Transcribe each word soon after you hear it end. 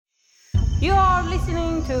You are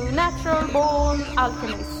listening to Natural Born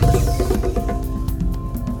Alchemist.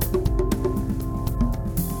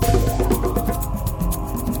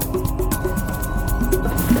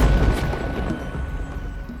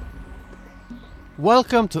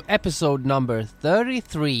 Welcome to episode number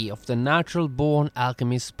 33 of the Natural Born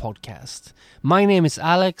Alchemist podcast. My name is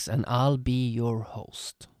Alex and I'll be your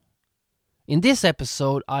host. In this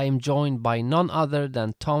episode I am joined by none other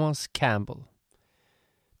than Thomas Campbell.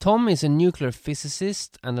 Tom is a nuclear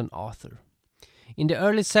physicist and an author. In the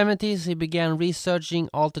early 70s he began researching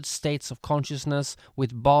altered states of consciousness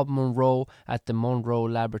with Bob Monroe at the Monroe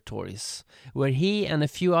Laboratories, where he and a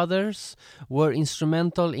few others were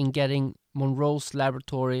instrumental in getting Monroe's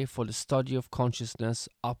laboratory for the study of consciousness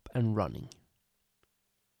up and running.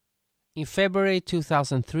 In February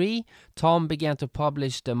 2003, Tom began to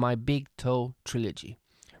publish the My Big Toe trilogy,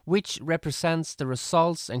 which represents the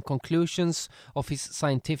results and conclusions of his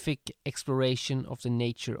scientific exploration of the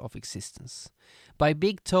nature of existence. By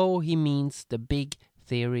Big Toe, he means the big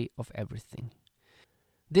theory of everything.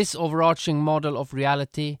 This overarching model of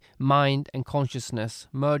reality, mind and consciousness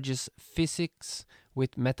merges physics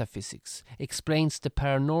with metaphysics, explains the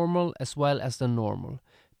paranormal as well as the normal,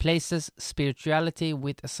 places spirituality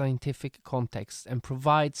with a scientific context, and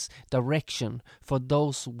provides direction for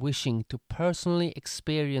those wishing to personally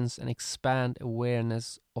experience and expand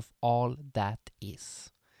awareness of all that is.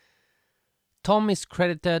 Tom is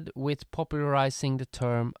credited with popularizing the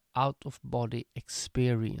term out-of-body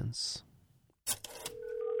experience.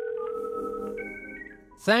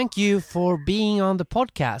 Thank you for being on the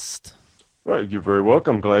podcast. Well, you're very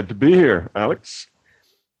welcome. Glad to be here, Alex.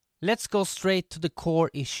 Let's go straight to the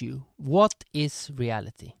core issue. What is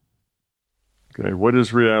reality? Okay, what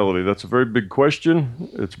is reality? That's a very big question.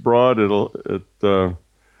 It's broad.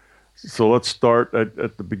 So let's start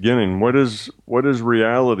at the beginning. What is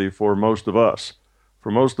reality for most of us?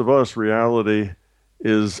 For most of us, reality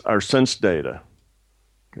is our sense data.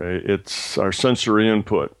 Okay, it's our sensory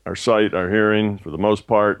input, our sight, our hearing, for the most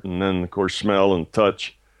part, and then of course smell and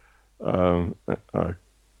touch and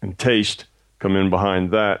taste come in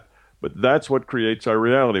behind that. But that's what creates our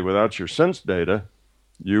reality. Without your sense data,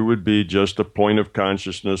 you would be just a point of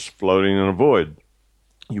consciousness floating in a void.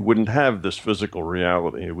 You wouldn't have this physical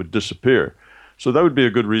reality. It would disappear. So that would be a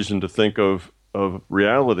good reason to think of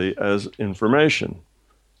reality as information.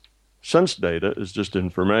 Sense data is just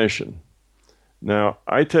information. Now,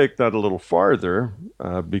 I take that a little farther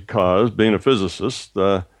because, being a physicist,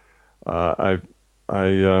 I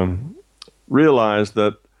realized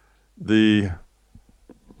that the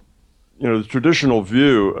traditional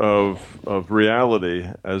view of reality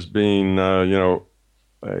as being, a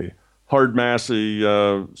hard, massy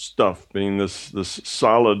stuff, being this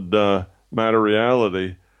solid matter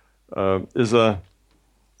reality,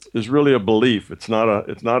 is really a belief. It's not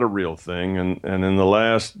a real thing. And in the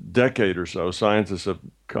last decade or so, scientists have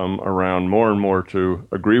come around more and more to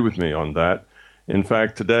agree with me on that. In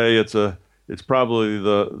fact, today it's probably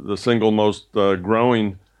the single most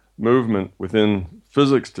growing movement within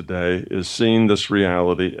physics today is seeing this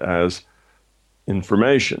reality as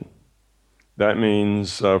information. That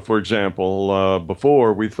means, for example,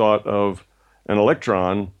 before we thought of an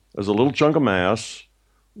electron as a little chunk of mass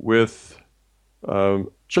with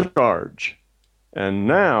charge. And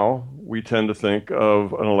now we tend to think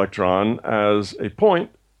of an electron as a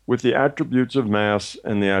point with the attributes of mass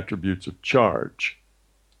and the attributes of charge.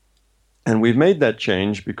 And we've made that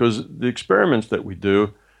change because the experiments that we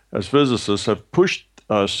do as physicists have pushed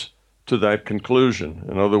us to that conclusion.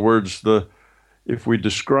 In other words, if we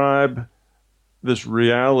describe this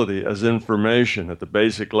reality as information at the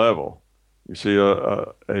basic level, you see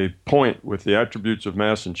a point with the attributes of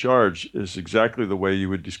mass and charge is exactly the way you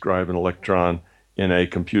would describe an electron in a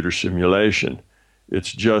computer simulation.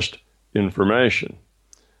 It's just information.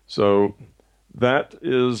 So that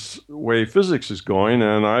is the way physics is going,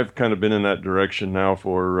 and I've kind of been in that direction now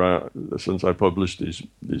for since I published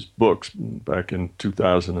these books back in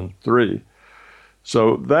 2003.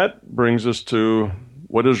 So that brings us to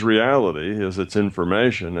what is reality, is it's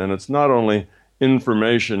information, and it's not only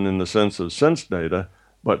information in the sense of sense data,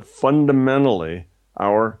 but fundamentally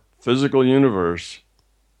our physical universe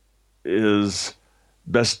is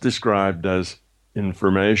best described as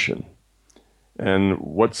information. And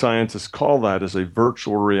what scientists call that is a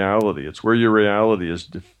virtual reality. It's where your reality is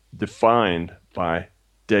defined by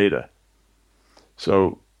data.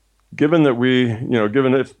 So given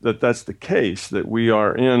that that's the case, that we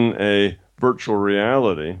are in a virtual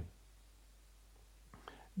reality,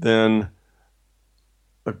 then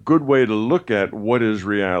a good way to look at what is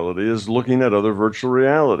reality is looking at other virtual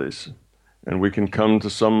realities. and we can come to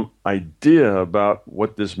some idea about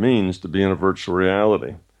what this means to be in a virtual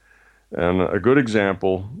reality. And a good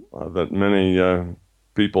example that many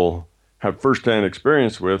people have firsthand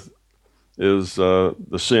experience with is The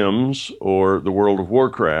Sims or the World of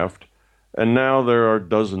Warcraft. And now there are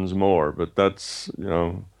dozens more, but that's,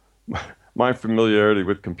 my familiarity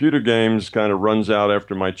with computer games kind of runs out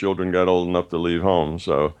after my children got old enough to leave home.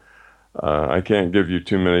 So I can't give you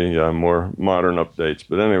too many more modern updates.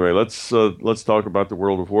 But anyway, let's talk about the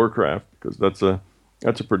World of Warcraft, because that's a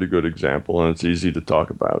pretty good example, and it's easy to talk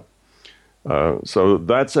about. So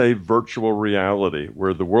that's a virtual reality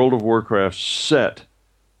where the World of Warcraft set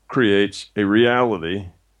creates a reality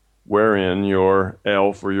wherein your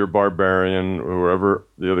elf or your barbarian or whoever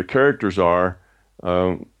the other characters are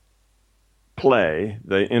play,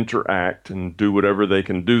 they interact and do whatever they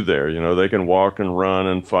can do there. They can walk and run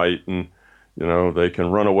and fight, and they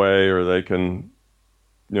can run away, or they can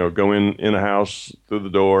go in a house through the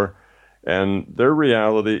door, and their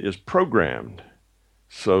reality is programmed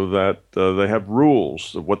so that they have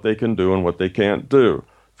rules of what they can do and what they can't do.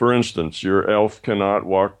 For instance, your elf cannot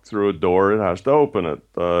walk through a door, it has to open it.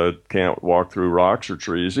 It can't walk through rocks or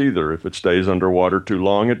trees either. If it stays underwater too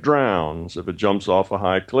long, it drowns. If it jumps off a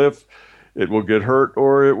high cliff, it will get hurt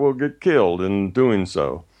or it will get killed in doing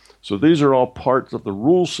so. So these are all parts of the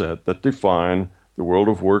rule set that define the World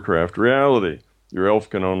of Warcraft reality. Your elf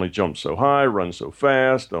can only jump so high, run so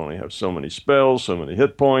fast, only have so many spells, so many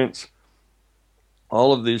hit points.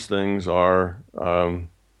 All of these things are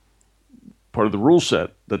part of the rule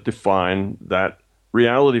set that define that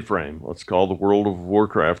reality frame. Let's call the World of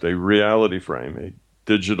Warcraft a reality frame, a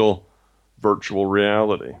digital virtual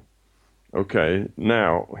reality. Okay,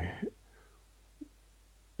 now,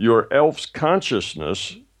 your elf's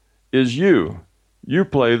consciousness is you. You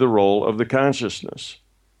play the role of the consciousness.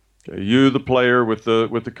 Okay, you, the player with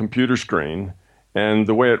the computer screen, and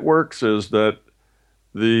the way it works is that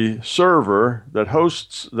the server that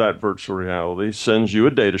hosts that virtual reality sends you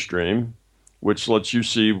a data stream, which lets you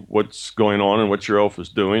see what's going on and what your elf is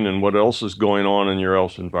doing and what else is going on in your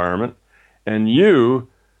elf's environment. And you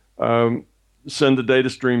send the data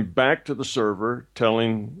stream back to the server,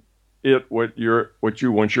 telling it what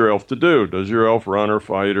you want your elf to do. Does your elf run or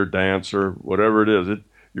fight or dance or whatever it is?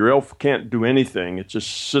 Your elf can't do anything. It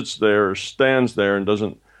just sits there or stands there and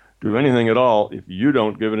doesn't do anything at all if you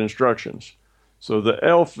don't give it instructions. So the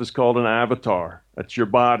elf is called an avatar. That's your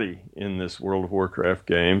body in this World of Warcraft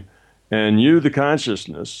game. And you, the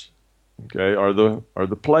consciousness, okay, are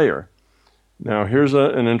the player. Now, here's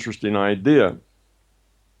an interesting idea.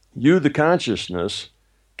 You, the consciousness,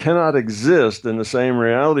 cannot exist in the same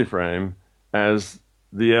reality frame as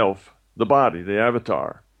the elf, the body, the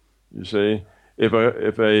avatar. You see,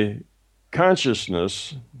 if a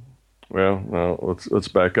consciousness, let's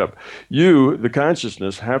back up. You, the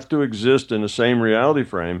consciousness, have to exist in the same reality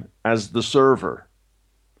frame as the server.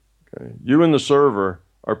 Okay, you and the server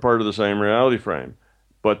are part of the same reality frame,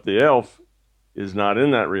 but the elf is not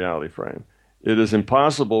in that reality frame. It is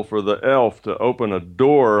impossible for the elf to open a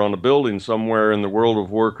door on a building somewhere in the World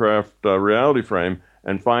of Warcraft reality frame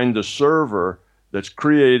and find the server that's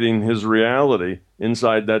creating his reality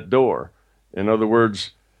inside that door. In other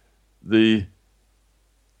words, a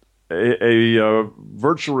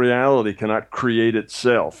virtual reality cannot create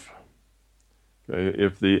itself. Okay?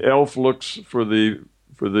 If the elf looks for the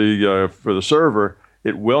server,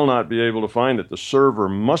 it will not be able to find it. The server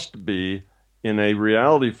must be in a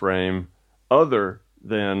reality frame other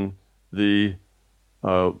than the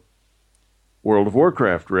World of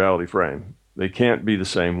Warcraft reality frame. They can't be the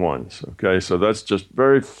same ones. Okay, so that's just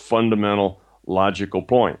very fundamental logical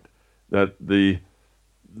point, that the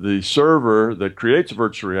server that creates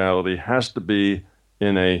virtual reality has to be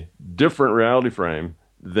in a different reality frame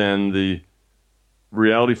than the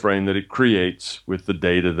reality frame that it creates with the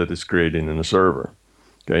data that it's creating in the server.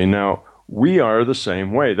 Okay, now we are the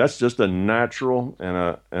same way. That's just a natural and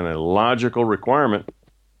a logical requirement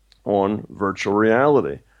on virtual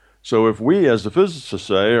reality. So if we, as the physicists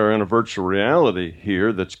say, are in a virtual reality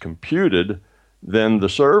here that's computed, then the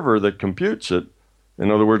server that computes it,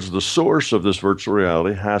 in other words, the source of this virtual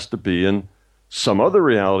reality, has to be in some other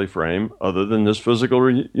reality frame other than this physical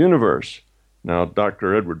universe. Now,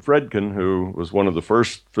 Dr. Edward Fredkin, who was one of the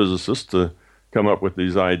first physicists to come up with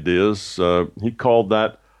these ideas, he called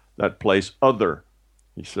that place other.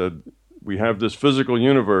 He said, we have this physical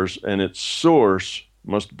universe and its source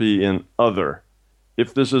must be in other.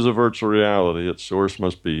 If this is a virtual reality, its source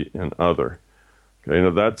must be in other. Okay,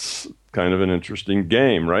 now that's kind of an interesting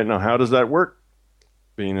game, right? Now, how does that work,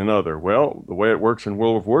 being in other? Well, the way it works in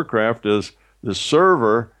World of Warcraft is the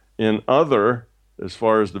server in other as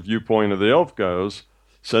far as the viewpoint of the elf goes,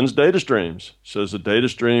 sends data streams. Says a data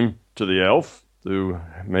stream to the elf to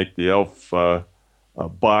make the elf a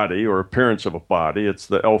body or appearance of a body. It's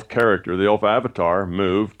the elf character, the elf avatar,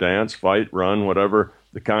 move, dance, fight, run, whatever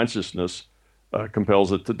the consciousness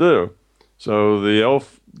compels it to do. So the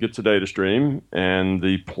elf gets a data stream, and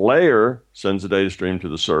the player sends a data stream to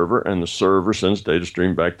the server, and the server sends data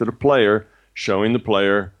stream back to the player, showing the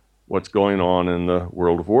player what's going on in the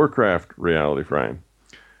World of Warcraft reality frame.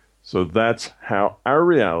 So that's how our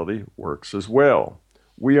reality works as well.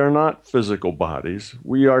 We are not physical bodies.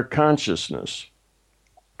 We are consciousness.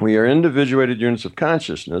 We are individuated units of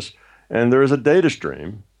consciousness, and there is a data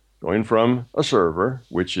stream going from a server,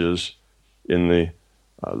 which is in the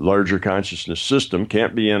larger consciousness system.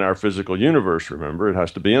 Can't be in our physical universe, remember. It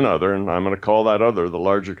has to be in other, and I'm going to call that other the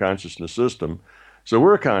larger consciousness system. So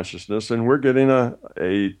we're a consciousness, and we're getting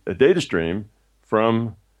a data stream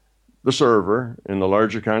from the server in the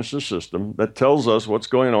larger consciousness system that tells us what's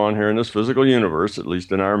going on here in this physical universe, at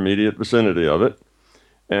least in our immediate vicinity of it.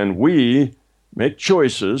 And we make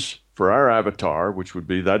choices for our avatar, which would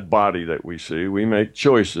be that body that we see. We make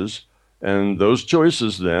choices, and those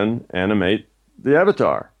choices then animate the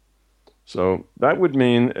avatar. So that would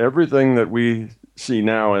mean everything that we see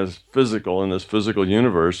now as physical in this physical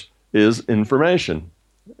universe is information.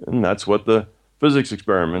 And that's what the physics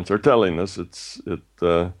experiments are telling us. It's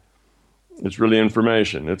really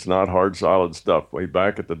information. It's not hard, solid stuff. Way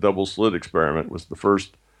back at the double slit experiment was the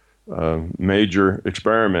first major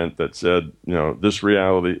experiment that said, this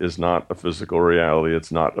reality is not a physical reality.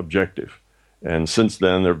 It's not objective. And since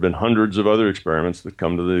then, there have been hundreds of other experiments that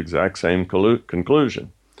come to the exact same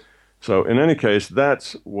conclusion. So in any case,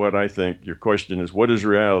 that's what I think. Your question is, what is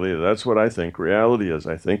reality? That's what I think reality is.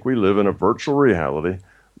 I think we live in a virtual reality,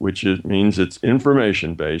 which means it's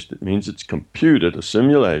information-based. It means it's computed, a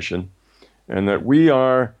simulation, and that we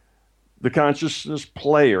are the consciousness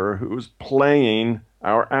player who is playing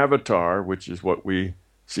our avatar, which is what we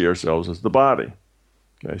see ourselves as the body.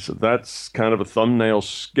 Okay, so that's kind of a thumbnail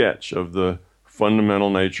sketch of the fundamental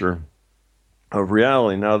nature of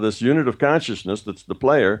reality. Now, this unit of consciousness that's the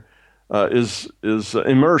player is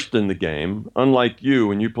immersed in the game. Unlike you,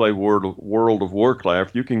 when you play World of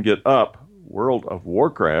Warcraft, you can get up, World of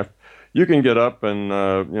Warcraft, you can get up and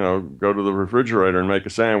go to the refrigerator and make a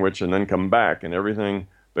sandwich and then come back, and everything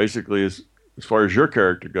basically is, as far as your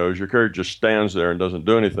character goes, your character just stands there and doesn't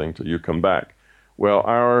do anything till you come back. Well,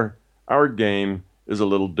 our game is a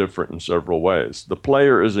little different in several ways. The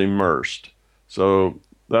player is immersed. So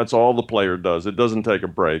that's all the player does. It doesn't take a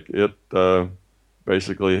break. It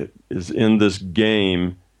basically is in this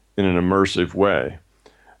game in an immersive way.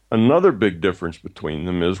 Another big difference between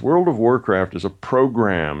them is World of Warcraft is a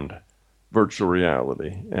programmed virtual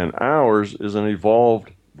reality, and ours is an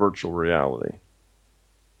evolved virtual reality.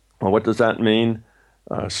 Well, what does that mean?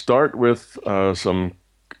 Start with some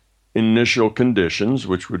initial conditions,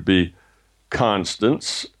 which would be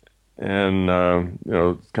constants, and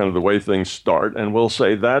kind of the way things start. And we'll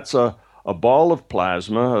say that's a ball of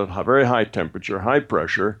plasma, a very high temperature, high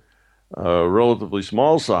pressure, relatively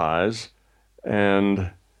small size,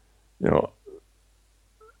 and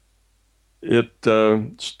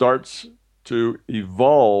it starts to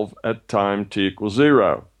evolve at time t equals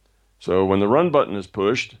 0. So when the run button is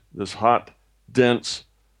pushed, this hot, dense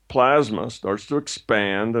plasma starts to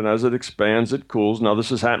expand, and as it expands, it cools. Now,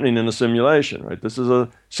 this is happening in a simulation, right? This is a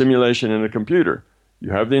simulation in a computer. You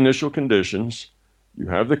have the initial conditions, you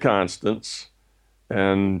have the constants,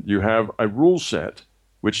 and you have a rule set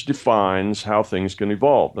which defines how things can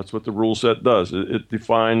evolve. That's what the rule set does. It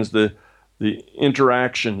defines the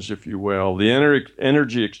interactions, if you will, the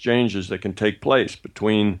energy exchanges that can take place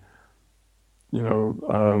between,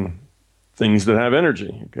 things that have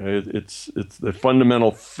energy. Okay, it's the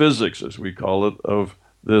fundamental physics, as we call it, of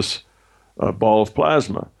this ball of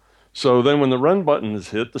plasma. So then, when the run button is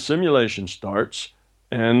hit, the simulation starts,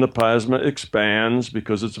 and the plasma expands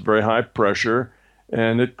because it's a very high pressure,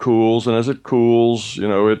 and it cools. And as it cools,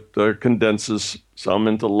 it condenses some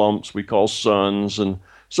into lumps we call suns, and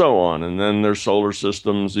so on. And then there's solar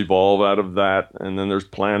systems evolve out of that, and then there's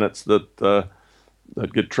planets that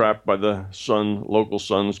get trapped by the local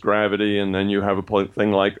sun's gravity, and then you have a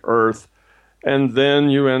thing like Earth, and then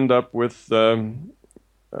you end up with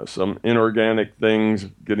some inorganic things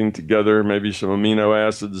getting together, maybe some amino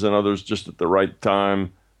acids and others just at the right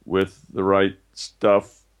time with the right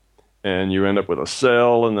stuff, and you end up with a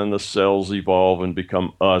cell, and then the cells evolve and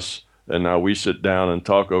become us, and now we sit down and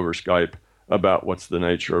talk over Skype about what's the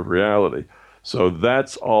nature of reality. So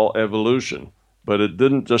that's all evolution. But it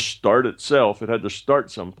didn't just start itself. It had to start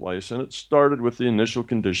someplace, and it started with the initial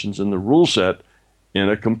conditions in the rule set in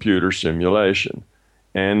a computer simulation.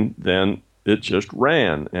 And then it just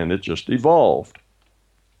ran and it just evolved.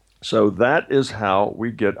 So that is how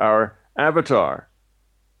we get our avatar.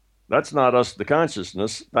 That's not us, the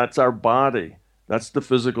consciousness, that's our body. That's the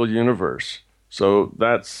physical universe. So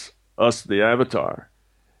that's us, the avatar.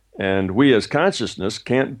 And we as consciousness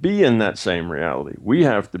can't be in that same reality. We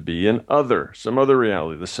have to be in some other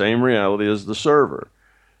reality, the same reality as the server.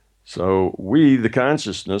 So we, the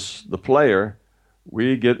consciousness, the player,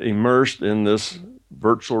 we get immersed in this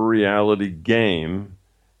virtual reality game,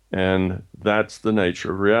 and that's the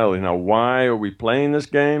nature of reality. Now, why are we playing this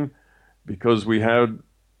game? Because we had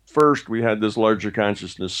this larger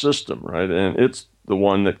consciousness system, right? And it's the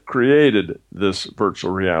one that created this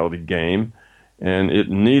virtual reality game. And it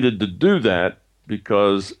needed to do that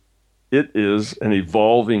because it is an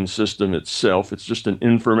evolving system itself. It's just an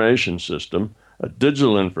information system, a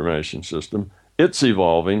digital information system. It's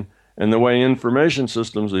evolving. And the way information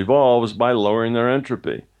systems evolve is by lowering their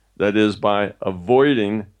entropy. That is, by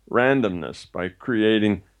avoiding randomness, by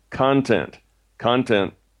creating content.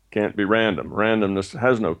 Content can't be random. Randomness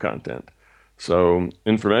has no content. So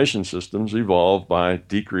information systems evolve by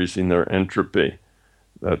decreasing their entropy.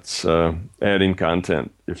 That's adding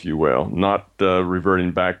content, if you will, not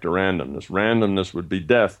reverting back to randomness. Randomness would be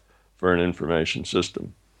death for an information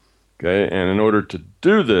system. Okay, and in order to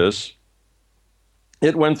do this,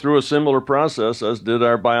 it went through a similar process as did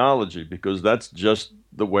our biology, because that's just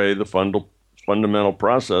the way the fundamental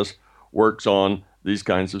process works on these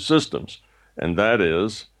kinds of systems. And that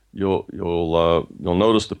is, you'll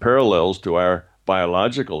notice the parallels to our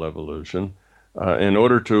biological evolution. In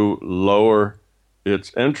order to lower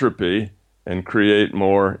its entropy and create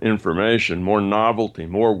more information, more novelty,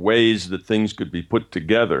 more ways that things could be put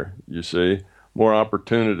together, you see, more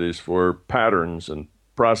opportunities for patterns and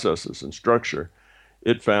processes and structure.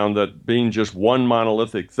 It found that being just one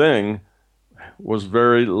monolithic thing was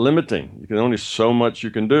very limiting. You can only so much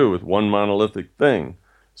you can do with one monolithic thing.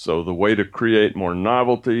 So the way to create more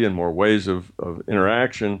novelty and more ways of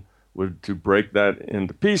interaction would to break that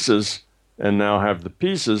into pieces and now have the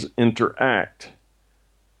pieces interact.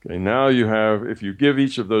 Okay, now you have, if you give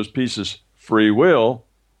each of those pieces free will,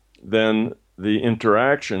 then the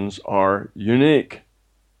interactions are unique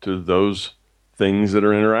to those things that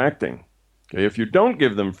are interacting. Okay, if you don't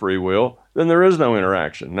give them free will, then there is no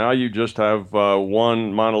interaction. Now you just have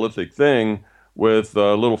one monolithic thing with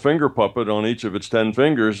a little finger puppet on each of its 10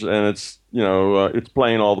 fingers, and it's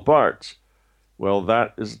playing all the parts. Well,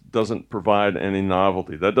 doesn't provide any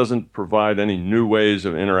novelty. That doesn't provide any new ways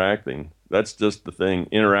of interacting. That's just the thing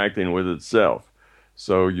interacting with itself.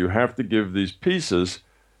 So you have to give these pieces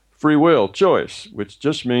free will, choice, which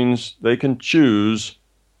just means they can choose,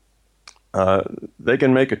 they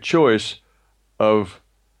can make a choice of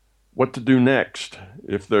what to do next.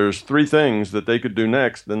 If there's 3 things that they could do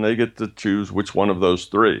next, then they get to choose which one of those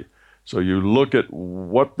 3. So you look at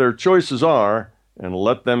what their choices are and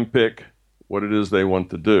let them pick what it is they want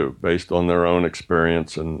to do based on their own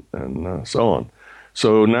experience and so on.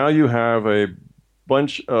 So now you have a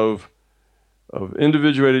bunch of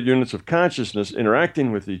individuated units of consciousness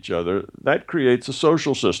interacting with each other. That creates a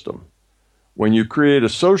social system. When you create a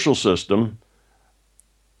social system,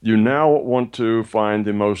 you now want to find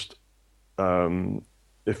the most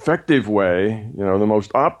effective way, the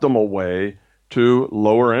most optimal way to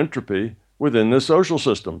lower entropy within this social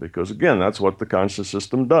system, because again, that's what the conscious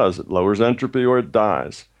system does. It lowers entropy or it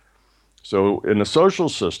dies. So in a social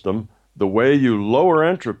system, the way you lower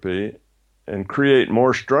entropy and create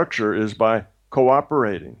more structure is by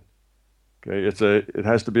cooperating. Okay, it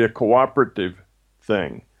has to be a cooperative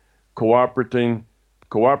thing. Cooperating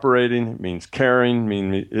means caring,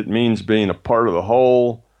 it means being a part of the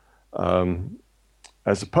whole,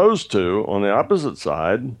 as opposed to, on the opposite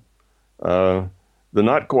side, the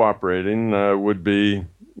not cooperating would be,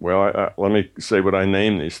 let me say what I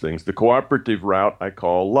name these things. The cooperative route I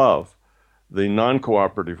call love. The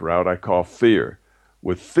non-cooperative route I call fear.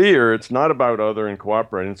 With fear, it's not about other and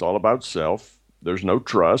cooperating, it's all about self. There's no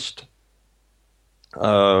trust.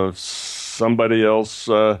 Somebody else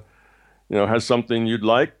has something you'd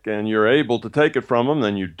like and you're able to take it from them,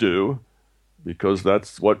 then you do, because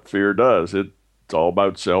that's what fear does. It's all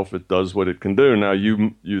about self. It does what it can do. Now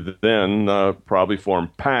you then probably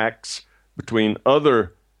form pacts between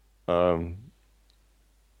other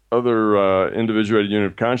individuated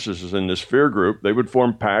unit of consciousness in this fear group. They would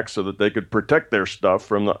form pacts so that they could protect their stuff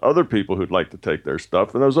from the other people who'd like to take their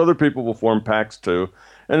stuff. And those other people will form pacts too.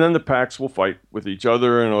 And then the pacts will fight with each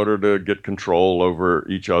other in order to get control over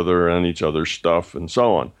each other and each other's stuff and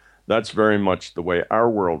so on. That's very much the way our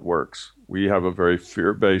world works. We have a very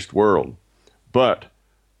fear-based world. But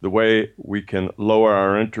the way we can lower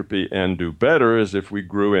our entropy and do better is if we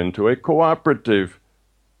grew into a cooperative,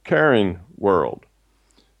 caring world.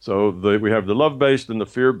 So we have the love-based and the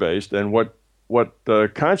fear-based, and what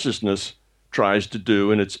consciousness tries to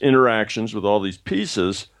do in its interactions with all these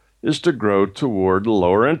pieces is to grow toward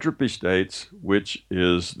lower entropy states, which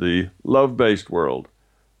is the love-based world.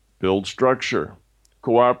 Build structure,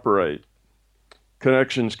 cooperate,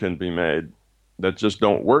 connections can be made that just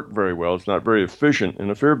don't work very well. It's not very efficient in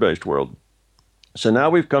a fear-based world. So now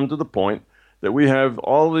we've come to the point that we have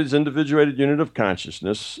all these individuated unit of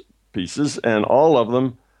consciousness pieces, and all of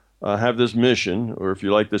them have this mission, or if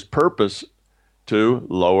you like, this purpose, to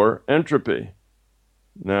lower entropy.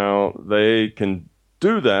 Now, they can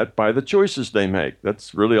do that by the choices they make.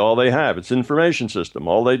 That's really all they have. It's an information system.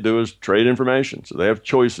 All they do is trade information. So they have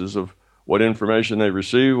choices of what information they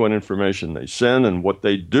receive, what information they send, and what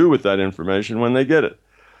they do with that information when they get it.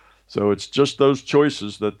 So it's just those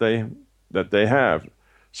choices that they have.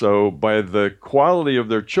 So by the quality of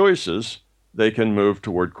their choices, they can move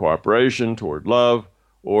toward cooperation, toward love,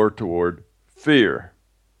 or toward fear.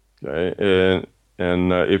 Okay?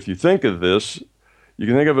 And if you think of this, you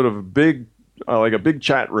can think of it as like a big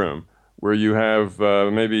chat room where you have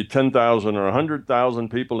maybe 10,000 or 100,000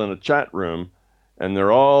 people in a chat room, and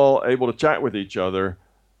they're all able to chat with each other,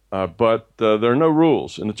 but there are no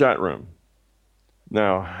rules in the chat room.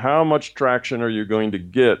 Now, how much traction are you going to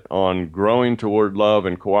get on growing toward love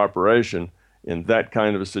and cooperation in that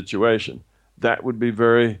kind of a situation? That would be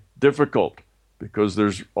very difficult because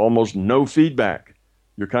there's almost no feedback.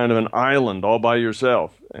 You're kind of an island all by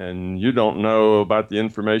yourself, and you don't know about the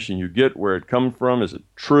information you get, where it comes from. Is it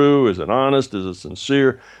true? Is it honest? Is it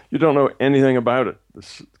sincere? You don't know anything about it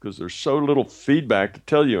because there's so little feedback to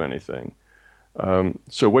tell you anything.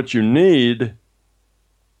 So what you need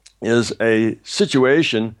is a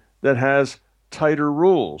situation that has tighter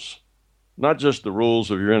rules, not just the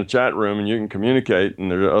rules of you're in a chat room and you can communicate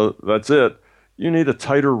and that's it. You need a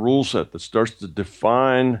tighter rule set that starts to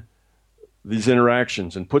define these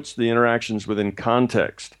interactions and puts the interactions within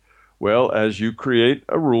context. Well, as you create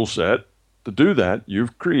a rule set to do that, you're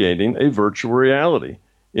creating a virtual reality.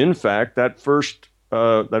 In fact, that first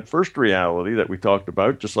reality that we talked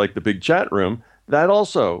about, just like the big chat room, that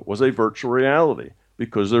also was a virtual reality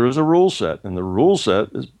because there is a rule set, and the rule set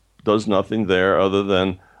does nothing there other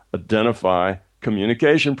than identify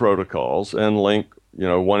communication protocols and link,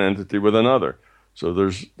 one entity with another. So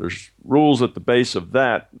there's rules at the base of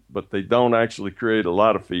that, but they don't actually create a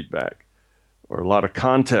lot of feedback or a lot of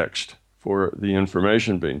context for the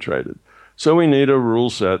information being traded. So we need a rule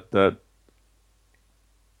set that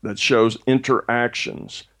shows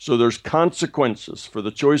interactions. So there's consequences for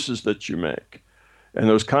the choices that you make. And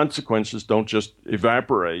those consequences don't just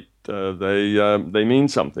evaporate. They mean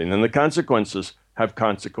something. And the consequences have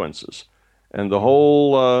consequences. And the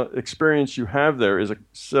whole experience you have there is a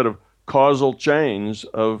set of causal chains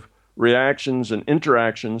of reactions and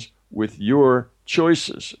interactions with your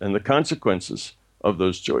choices and the consequences of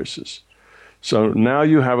those choices. So now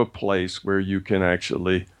you have a place where you can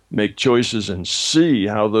actually make choices and see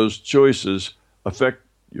how those choices affect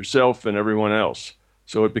yourself and everyone else.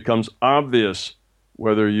 So it becomes obvious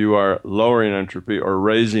whether you are lowering entropy or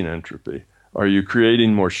raising entropy. Are you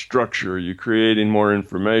creating more structure? Are you creating more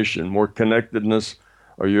information, more connectedness?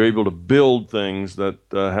 Are you able to build things that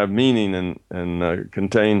have meaning and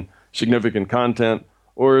contain significant content?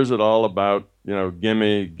 Or is it all about,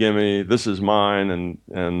 gimme, this is mine,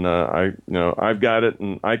 and I've got it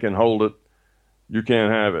and I can hold it. You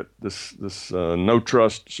can't have it. This no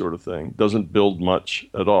trust sort of thing doesn't build much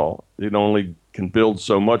at all. It only can build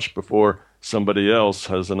so much before somebody else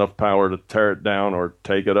has enough power to tear it down or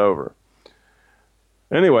take it over.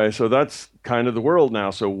 Anyway, so that's kind of the world now.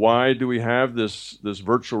 So why do we have this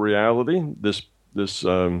virtual reality, this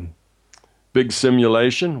big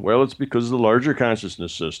simulation? Well, it's because the larger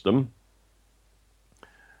consciousness system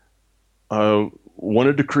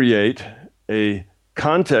wanted to create a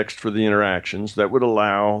context for the interactions that would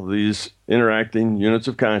allow these interacting units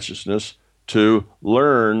of consciousness to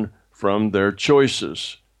learn from their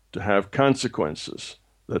choices, to have consequences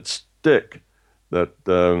that stick, that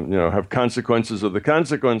have consequences of the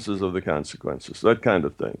consequences of the consequences, that kind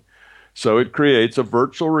of thing. So it creates a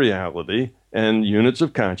virtual reality, and units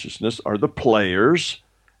of consciousness are the players,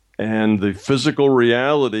 and the physical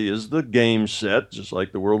reality is the game set, just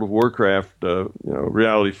like the World of Warcraft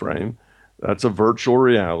reality frame. That's a virtual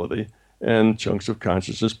reality, and chunks of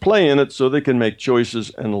consciousness play in it so they can make choices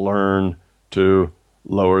and learn to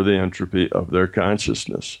lower the entropy of their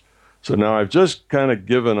consciousness. So now I've just kind of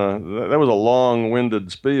given that was a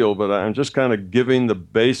long-winded spiel, but I'm just kind of giving the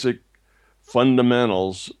basic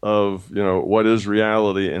fundamentals of, what is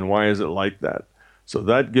reality and why is it like that. So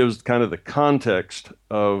that gives kind of the context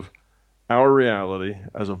of our reality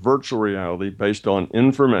as a virtual reality based on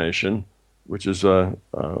information, which is,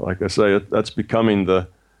 like I say, that's becoming a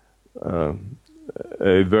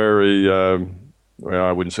very, well,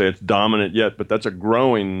 I wouldn't say it's dominant yet, but that's a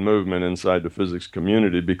growing movement inside the physics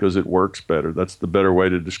community because it works better. That's the better way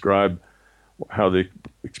to describe how the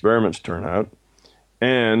experiments turn out.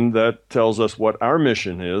 And that tells us what our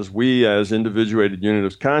mission is. We as individuated unit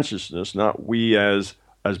of consciousness, not we as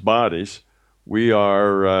bodies, we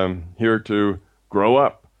are here to grow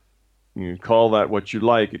up. You can call that what you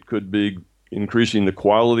like. It could be increasing the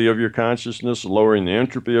quality of your consciousness, lowering the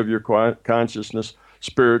entropy of your consciousness,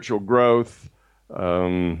 spiritual growth,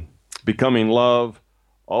 becoming love.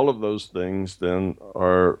 All of those things then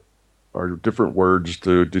are different words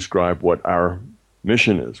to describe what our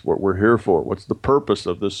mission is, what we're here for, what's the purpose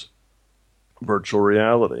of this virtual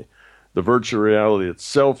reality. The virtual reality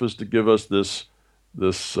itself is to give us this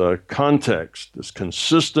context, this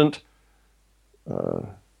consistent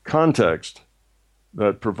context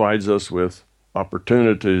that provides us with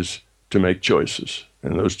opportunities to make choices.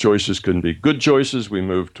 And those choices can be good choices. We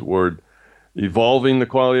move toward evolving the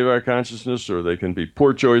quality of our consciousness, or they can be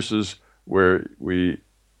poor choices where we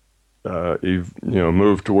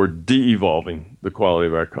move toward de-evolving the quality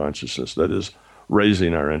of our consciousness, that is,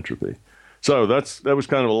 raising our entropy. So that was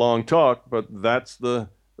kind of a long talk, but that's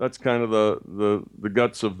kind of the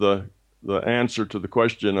guts of the answer to the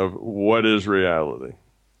question of what is reality.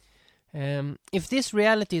 If this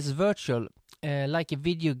reality is virtual, like a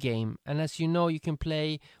video game, and as you know, you can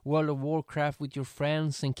play World of Warcraft with your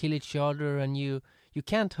friends and kill each other, and you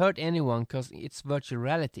can't hurt anyone because it's virtual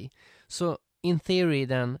reality. So in theory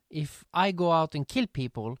then, if I go out and kill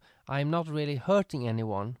people, I'm not really hurting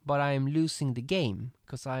anyone, but I am losing the game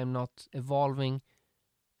because I am not evolving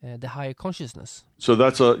the higher consciousness. So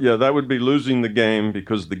that would be losing the game,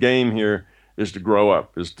 because the game here is to grow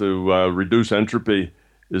up, is to reduce entropy,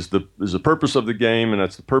 is the purpose of the game, and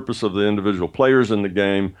that's the purpose of the individual players in the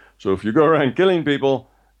game. So if you go around killing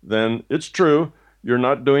people, then it's true, you're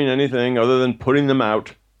not doing anything other than putting them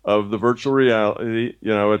out of the virtual reality,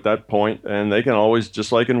 at that point, and they can always,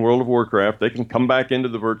 just like in World of Warcraft, they can come back into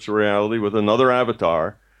the virtual reality with another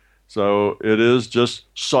avatar. So it is just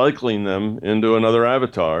cycling them into another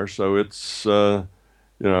avatar. So it's, you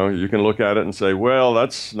can look at it and say, well,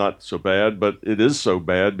 that's not so bad, but it is so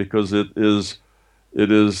bad because it is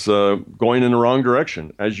going in the wrong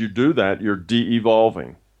direction. As you do that, you're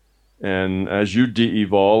de-evolving. And as you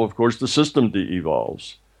de-evolve, of course, the system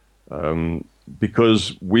de-evolves.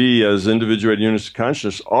 Because we as individuated units of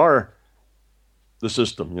consciousness are the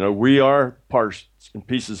system. We are parts and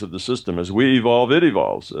pieces of the system. As we evolve, it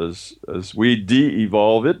evolves. As we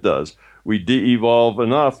de-evolve, it does. We de-evolve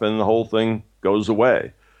enough and the whole thing goes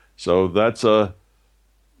away. So that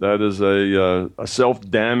is a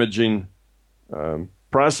self-damaging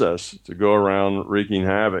process to go around wreaking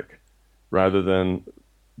havoc rather than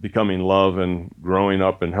becoming love and growing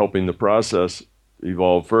up and helping the process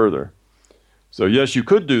evolve further. So yes, you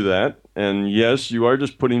could do that, and yes, you are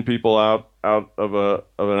just putting people out of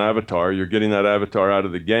an avatar. You're getting that avatar out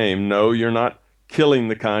of the game. No, you're not killing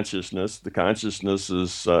the consciousness. The consciousness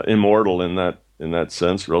is immortal in that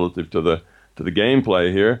sense relative to the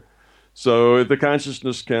gameplay here. So the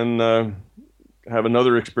consciousness can have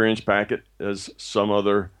another experience packet as some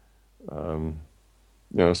other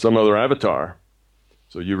avatar.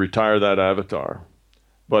 So you retire that avatar,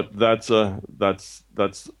 but that's the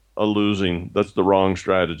wrong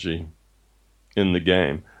strategy in the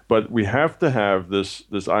game. But we have to have this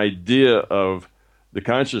idea of the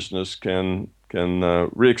consciousness can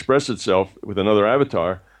re-express itself with another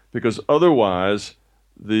avatar, because otherwise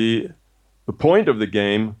the point of the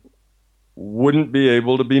game wouldn't be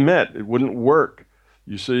able to be met. It wouldn't work.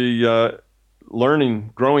 You see,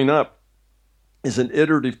 growing up is an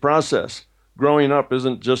iterative process. Growing up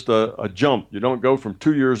isn't just a jump. You don't go from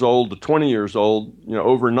 2 years old to 20 years old,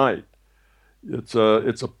 overnight. It's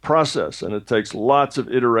a process, and it takes lots of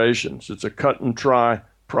iterations. It's a cut and try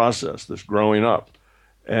process, this growing up.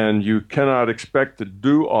 And you cannot expect to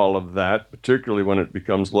do all of that, particularly when it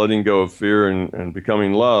becomes letting go of fear and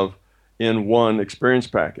becoming love, in one experience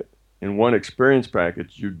packet. In one experience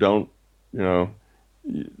package, you don't,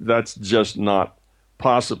 that's just not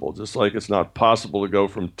possible. Just like it's not possible to go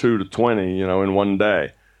from 2 to 20, in one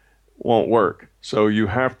day. Won't work. So you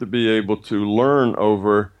have to be able to learn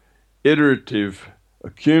over iterative,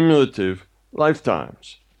 accumulative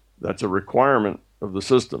lifetimes. That's a requirement of the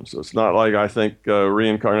system. So it's not like I think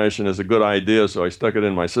reincarnation is a good idea, so I stuck it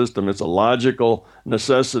in my system. It's a logical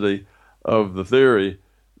necessity of the theory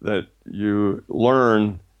that you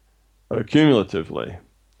learn cumulatively.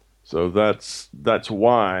 So that's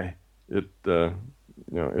why it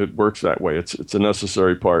it works that way. It's a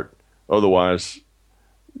necessary part. Otherwise,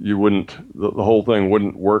 you wouldn't the whole thing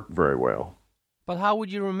wouldn't work very well. But how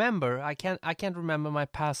would you remember? I can't remember my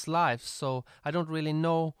past life, so I don't really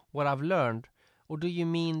know what I've learned. Or do you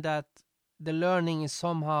mean that the learning is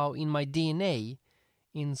somehow in my DNA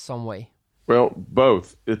in some way? Well,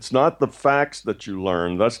 both. It's not the facts that you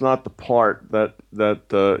learn. That's not the part that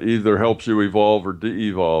either helps you evolve or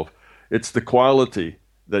de-evolve. It's the quality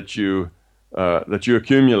that you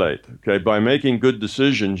accumulate. Okay, by making good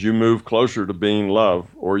decisions, you move closer to being love,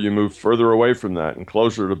 or you move further away from that and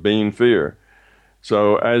closer to being fear.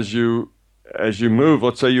 So as you move,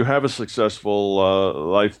 let's say you have a successful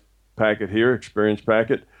life packet here, experience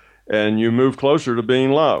packet, and you move closer to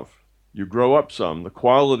being love. You grow up some. The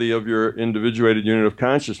quality of your individuated unit of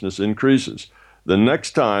consciousness increases. The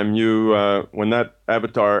next time when that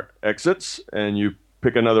avatar exits and you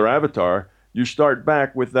pick another avatar, you start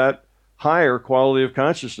back with that higher quality of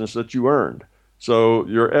consciousness that you earned. So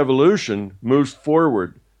your evolution moves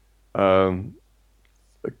forward,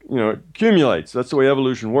 accumulates. That's the way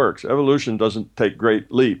evolution works. Evolution doesn't take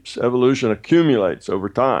great leaps. Evolution accumulates over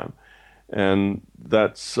time. And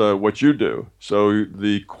that's what you do. So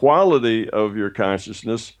the quality of your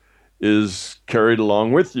consciousness is carried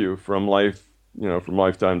along with you from life, from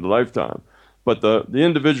lifetime to lifetime. But the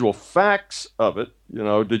individual facts of it,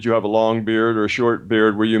 did you have a long beard or a short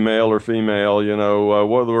beard? Were you male or female?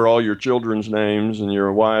 What were all your children's names and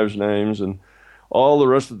your wives' names and all the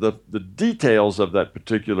rest of the details of that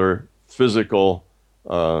particular physical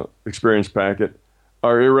experience packet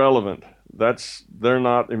are irrelevant. They're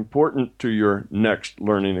not important to your next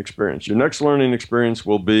learning experience. Your next learning experience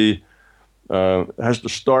will be has to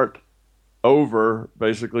start over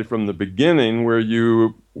basically from the beginning, where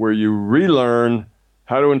you relearn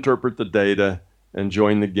how to interpret the data and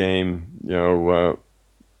join the game,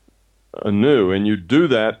 anew. And you do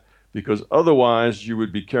that because otherwise you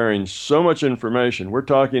would be carrying so much information. We're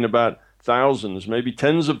talking about thousands, maybe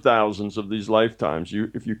tens of thousands of these lifetimes.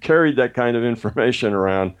 If you carried that kind of information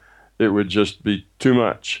around, it would just be too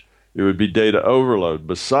much. It would be data overload.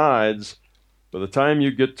 Besides, by the time you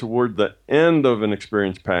get toward the end of an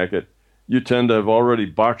experience packet, you tend to have already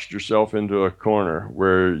boxed yourself into a corner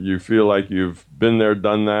where you feel like you've been there,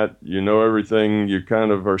 done that, you know everything, you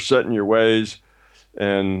kind of are set in your ways,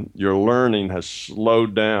 and your learning has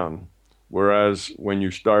slowed down. Whereas when you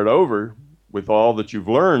start over with all that you've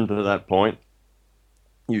learned to that point,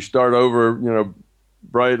 you start over,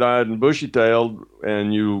 bright-eyed and bushy-tailed,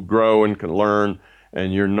 and you grow and can learn,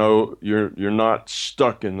 and you're not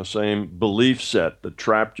stuck in the same belief set that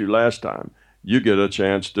trapped you last time. You get a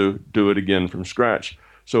chance to do it again from scratch.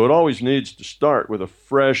 So it always needs to start with a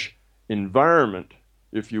fresh environment,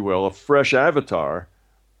 if you will, a fresh avatar,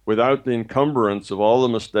 without the encumbrance of all the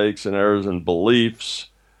mistakes and errors and beliefs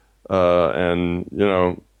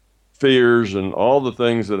and fears and all the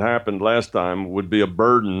things that happened last time would be a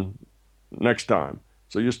burden next time.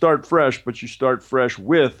 So you start fresh, but you start fresh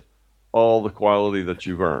with all the quality that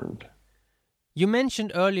you've earned. You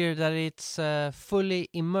mentioned earlier that it's fully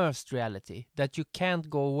immersed reality, that you can't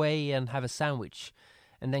go away and have a sandwich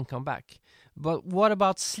and then come back. But what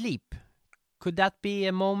about sleep? Could that be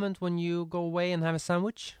a moment when you go away and have a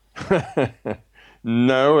sandwich?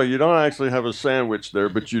 No, you don't actually have a sandwich there,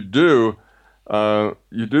 but you do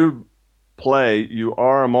play. You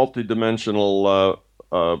are a multidimensional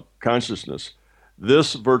consciousness.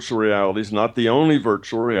 This virtual reality is not the only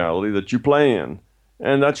virtual reality that you play in.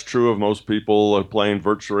 And that's true of most people playing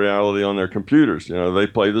virtual reality on their computers. They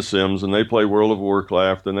play The Sims and they play World of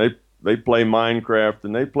Warcraft and they play Minecraft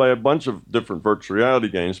and they play a bunch of different virtual reality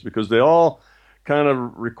games because they all kind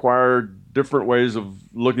of require different ways of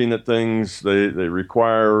looking at things. They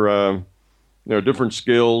require different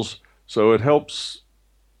skills. So it helps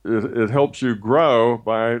you grow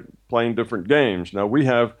by playing different games. Now we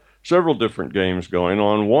have several different games going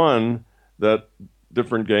on. One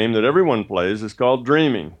different game that everyone plays is called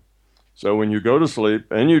dreaming. So when you go to sleep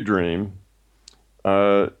and you dream,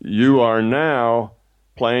 you are now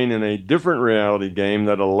playing in a different reality game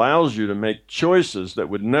that allows you to make choices that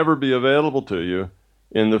would never be available to you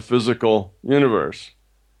in the physical universe.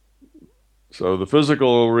 So the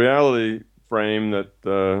physical reality frame that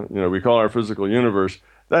we call our physical universe,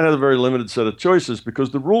 that has a very limited set of choices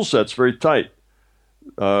because the rule set's very tight.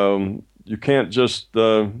 You can't just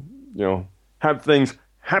have things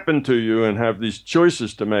happen to you and have these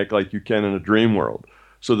choices to make like you can in a dream world.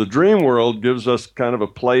 So the dream world gives us kind of a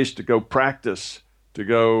place to go practice, to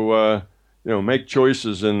go make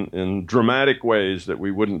choices in dramatic ways that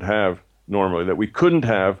we wouldn't have normally, that we couldn't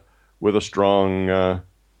have with a strong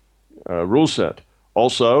rule set.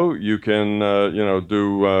 Also, you can,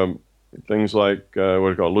 do things like what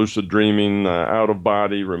we call lucid dreaming, out of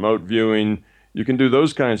body, remote viewing. You can do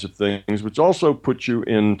those kinds of things, which also put you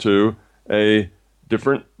into a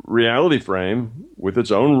different reality frame with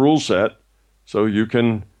its own rule set, so you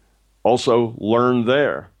can also learn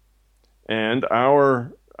there. And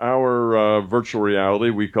our virtual reality,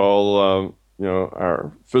 we call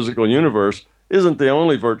our physical universe, isn't the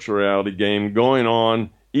only virtual reality game going on,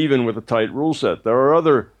 even with a tight rule set. There are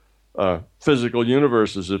other physical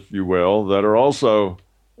universes, if you will, that are also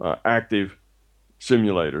active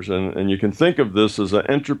simulators. And you can think of this as an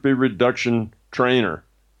entropy reduction trainer,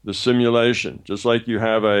 the simulation. Just like you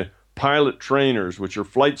have a pilot trainers, which are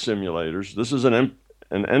flight simulators, this is an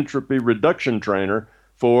entropy reduction trainer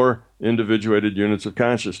for individuated units of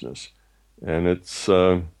consciousness. And it's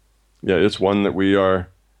one that we are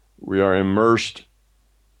immersed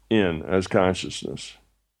in as consciousness.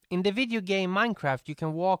 In the video game Minecraft, you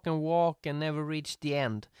can walk and never reach the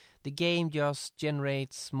end. The game just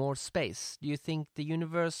generates more space. Do you think the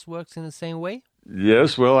universe works in the same way?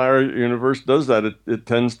 Yes, well, our universe does that. It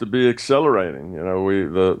tends to be accelerating.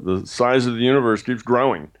 The size of the universe keeps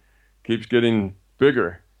growing, keeps getting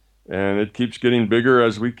bigger, and it keeps getting bigger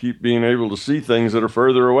as we keep being able to see things that are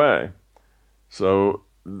further away. So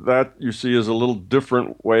that, you see, is a little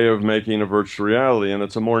different way of making a virtual reality, and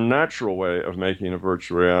it's a more natural way of making a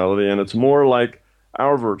virtual reality, and it's more like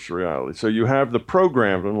our virtual reality. So you have the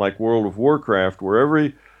programming, like World of Warcraft, where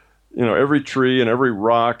every tree and every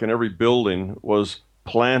rock and every building was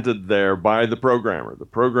planted there by the programmer. The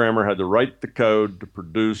programmer had to write the code to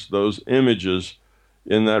produce those images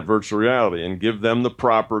in that virtual reality and give them the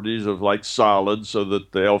properties of like solids so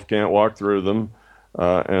that the elf can't walk through them,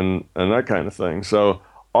 and that kind of thing. So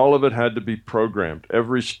all of it had to be programmed,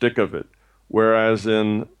 every stick of it. Whereas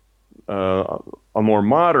in a more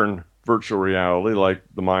modern virtual reality like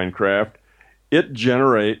the Minecraft, it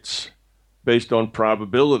generates based on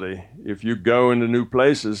probability. If you go into new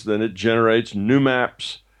places, then it generates new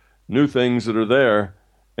maps, new things that are there,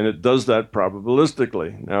 and it does that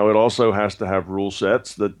probabilistically. Now, it also has to have rule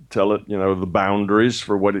sets that tell it, the boundaries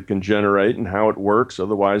for what it can generate and how it works.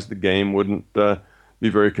 Otherwise, the game wouldn't be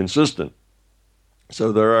very consistent.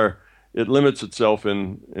 So it limits itself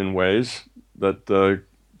in ways that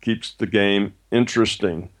keeps the game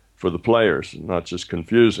interesting for the players, not just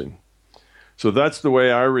confusing. So that's the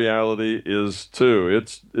way our reality is too.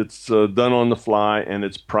 It's done on the fly, and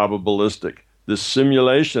it's probabilistic. This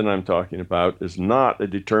simulation I'm talking about is not a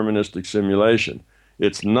deterministic simulation.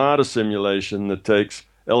 It's not a simulation that takes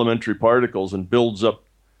elementary particles and builds up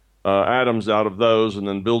atoms out of those, and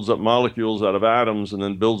then builds up molecules out of atoms, and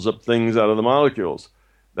then builds up things out of the molecules.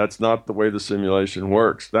 That's not the way the simulation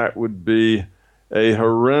works. That would be a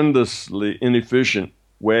horrendously inefficient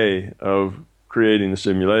way of creating a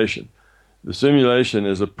simulation. The simulation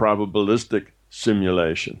is a probabilistic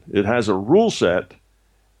simulation. It has a rule set,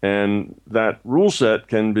 and that rule set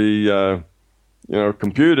can be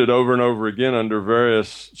computed over and over again under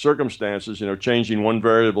various circumstances, changing one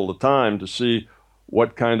variable at a time to see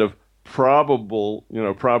what kind of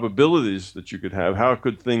probabilities that you could have. How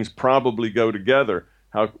could things probably go together?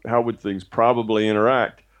 How would things probably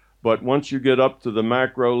interact? But once you get up to the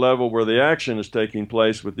macro level where the action is taking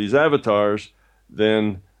place with these avatars,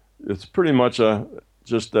 then it's pretty much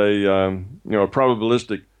just a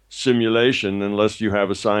probabilistic simulation, unless you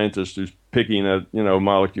have a scientist who's picking at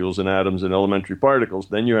molecules and atoms and elementary particles.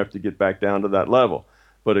 Then you have to get back down to that level.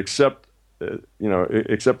 But except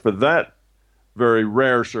for that very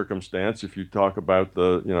rare circumstance, if you talk about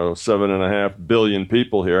the 7.5 billion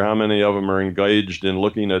people here, how many of them are engaged in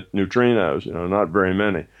looking at neutrinos? Not very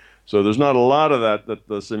many. So there's not a lot of that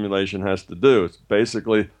the simulation has to do. It's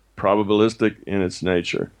basically probabilistic in its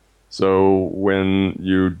nature. So when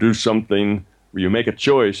you do something, you make a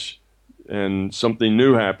choice, and something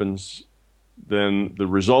new happens, then the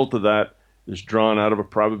result of that is drawn out of a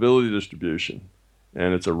probability distribution.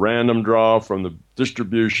 And it's a random draw from the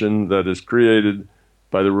distribution that is created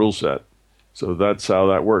by the rule set. So that's how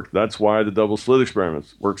that works. That's why the double slit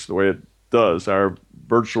experiment works the way it does. Our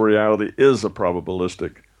virtual reality is a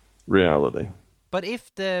probabilistic reality. But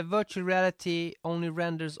if the virtual reality only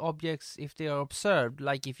renders objects if they are observed,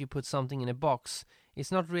 like if you put something in a box,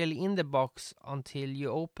 it's not really in the box until you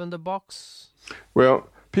open the box? Well,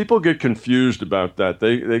 people get confused about that.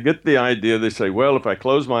 They get the idea, they say, well, if I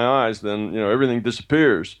close my eyes, then everything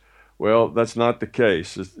disappears. Well, that's not the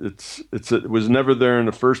case. It was never there in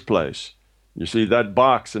the first place. You see, that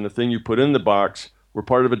box and the thing you put in the box We're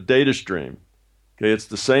part of a data stream. Okay, it's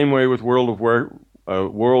the same way with World of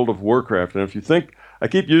Warcraft. And if you think, I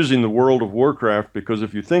keep using the World of Warcraft because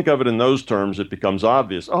if you think of it in those terms, it becomes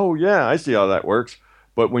obvious. Oh yeah, I see how that works.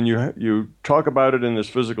 But when you talk about it in this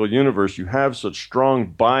physical universe, you have such strong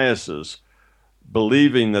biases,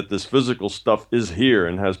 believing that this physical stuff is here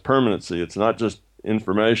and has permanency. It's not just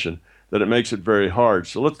information, that it makes it very hard.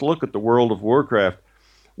 So let's look at the World of Warcraft.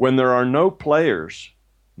 When there are no players,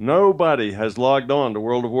 nobody has logged on to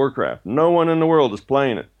World of Warcraft. No one in the world is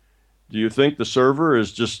playing it. Do you think the server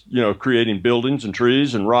is just, creating buildings and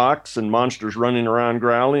trees and rocks and monsters running around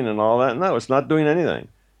growling and all that? No, it's not doing anything.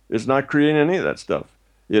 It's not creating any of that stuff.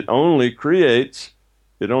 It only creates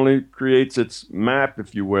its map,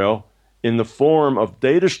 if you will, in the form of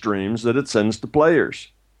data streams that it sends to players.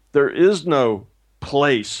 There is no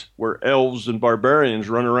place where elves and barbarians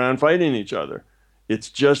run around fighting each other. It's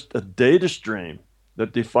just a data stream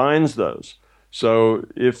that defines those. So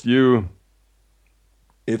if you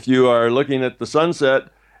are looking at the sunset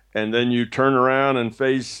and then you turn around and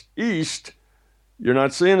face east, you're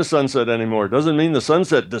not seeing the sunset anymore. It doesn't mean the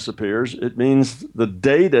sunset disappears. It means the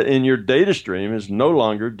data in your data stream is no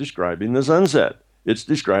longer describing the sunset. It's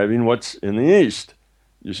describing what's in the east,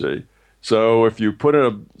 you see. So if you put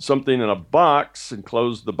something in a box and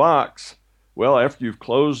close the box, well, after you've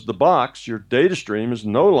closed the box, your data stream is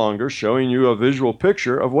no longer showing you a visual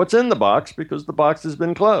picture of what's in the box because the box has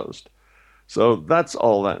been closed. So that's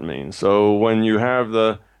all that means. So when you have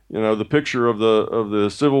the picture of the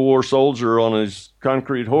Civil War soldier on his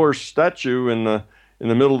concrete horse statue in the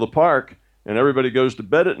middle of the park, and everybody goes to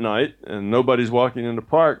bed at night and nobody's walking in the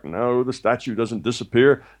park, no, the statue doesn't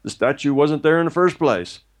disappear. The statue wasn't there in the first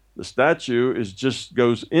place. The statue just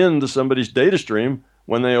goes into somebody's data stream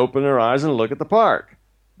when they open their eyes and look at the park.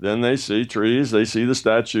 Then they see trees, they see the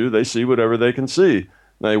statue, they see whatever they can see.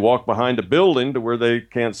 They walk behind a building to where they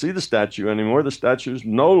can't see the statue anymore. The statue's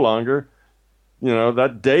no longer,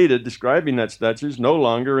 that data describing that statue is no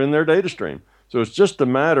longer in their data stream. So it's just a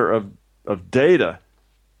matter of data.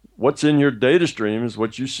 What's in your data stream is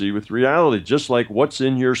what you see with reality, just like what's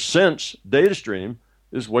in your sense data stream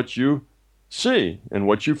is what you see and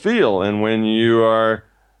what you feel. And when you are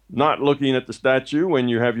not looking at the statue, when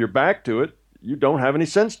you have your back to it, you don't have any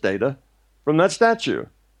sense data from that statue.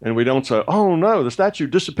 And we don't say, oh no, the statue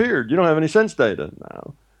disappeared. You don't have any sense data.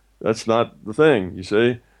 No, that's not the thing, you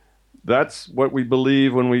see. That's what we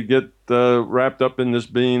believe when we get wrapped up in this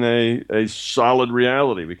being a solid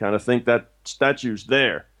reality. We kind of think that statue's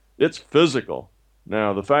there. It's physical.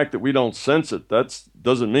 Now, the fact that we don't sense it, that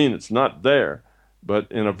doesn't mean it's not there.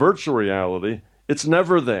 But in a virtual reality, it's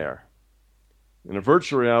never there. In a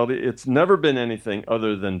virtual reality, it's never been anything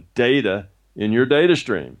other than data in your data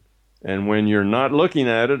stream. And when you're not looking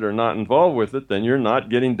at it or not involved with it, then you're not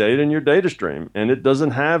getting data in your data stream. And it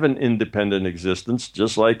doesn't have an independent existence,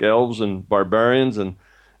 just like elves and barbarians and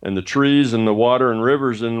the trees and the water and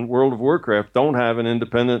rivers in World of Warcraft don't have an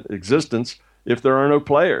independent existence if there are no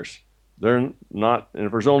players. They're not, and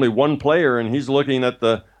if there's only one player and he's looking at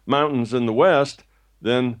the mountains in the west,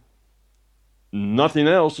 then nothing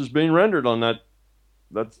else is being rendered on that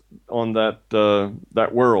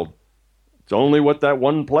world. It's only what that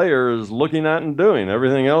one player is looking at and doing.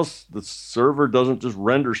 Everything else, the server doesn't just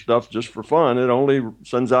render stuff just for fun. It only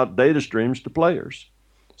sends out data streams to players.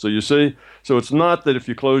 So you see, so it's not that if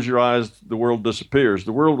you close your eyes, the world disappears.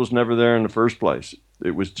 The world was never there in the first place.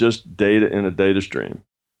 It was just data in a data stream.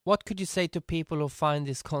 What could you say to people who find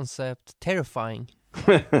this concept terrifying?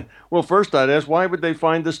 Well, first I'd ask, why would they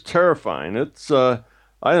find this terrifying?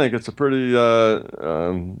 I think it's a pretty,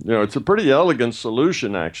 it's a pretty elegant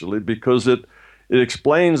solution, actually, because it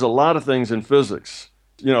explains a lot of things in physics.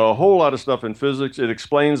 A whole lot of stuff in physics. It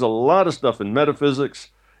explains a lot of stuff in metaphysics.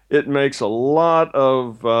 It makes a lot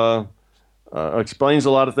of, explains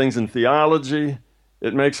a lot of things in theology.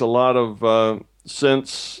 It makes a lot of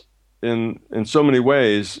sense in so many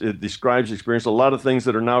ways. It describes the experience. A lot of things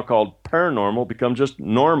that are now called paranormal become just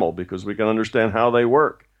normal because we can understand how they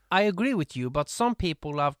work. I agree with you, but some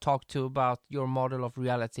people I've talked to about your model of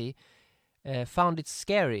reality found it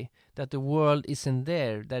scary that the world isn't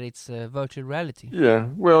there, that it's virtual reality. Yeah,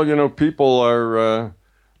 well, people are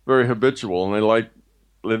very habitual, and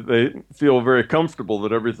they feel very comfortable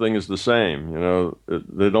that everything is the same.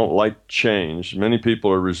 They don't like change. Many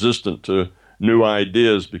people are resistant to new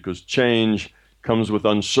ideas because change comes with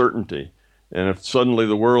uncertainty. And if suddenly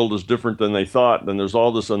the world is different than they thought, then there's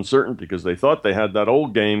all this uncertainty because they thought they had that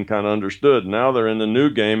old game kind of understood. Now they're in the new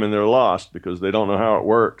game and they're lost because they don't know how it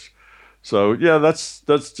works. So yeah, that's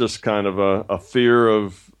just kind of a fear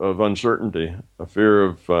of uncertainty, a fear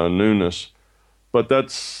of newness. but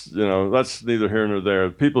that's that's neither here nor there.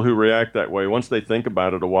 People who react that way, once they think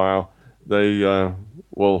about it a while, they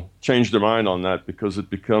will change their mind on that because it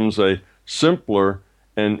becomes a simpler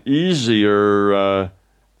and easier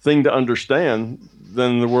thing to understand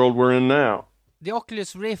than the world we're in now. The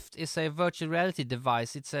Oculus Rift is a virtual reality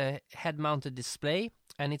device. It's a head-mounted display,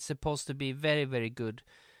 and it's supposed to be very, very good.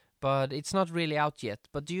 But it's not really out yet.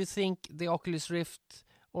 But do you think the Oculus Rift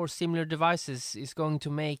or similar devices is going to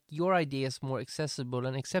make your ideas more accessible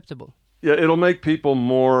and acceptable? Yeah, it'll make people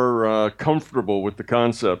more comfortable with the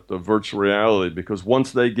concept of virtual reality, because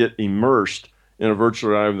once they get immersed in a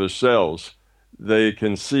virtual reality themselves, they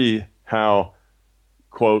can see how,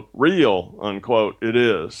 quote, real, unquote, it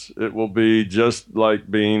is. It will be just like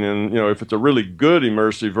being in, if it's a really good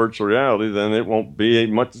immersive virtual reality, then it won't be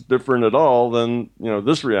much different at all than,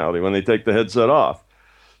 this reality when they take the headset off.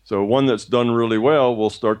 So one that's done really well will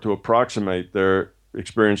start to approximate their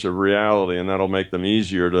experience of reality, and that'll make them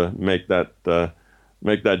easier to make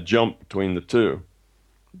that jump between the two.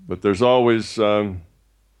 But there's always,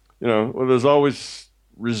 there's always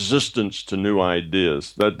resistance to new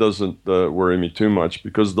ideas. That doesn't worry me too much,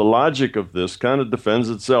 because the logic of this kind of defends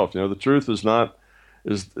itself. The truth is not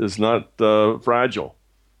fragile,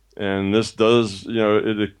 and this does,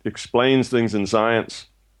 it explains things in science,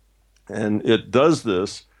 and it does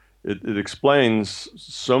this. It explains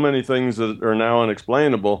so many things that are now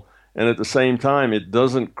unexplainable, and at the same time, it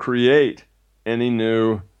doesn't create any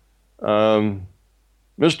new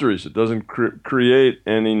mysteries. It doesn't create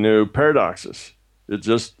any new paradoxes. It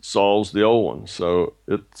just solves the old ones. So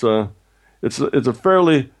it's a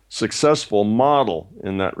fairly successful model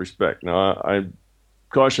in that respect. Now, I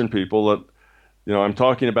caution people that, I'm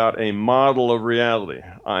talking about a model of reality.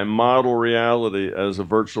 I model reality as a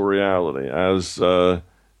virtual reality, as a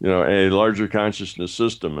larger consciousness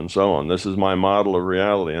system, and so on. This is my model of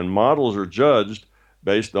reality. And models are judged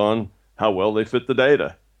based on how well they fit the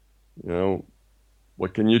data.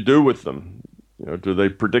 What can you do with them? Do they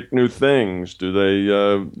predict new things? Do they,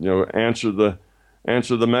 answer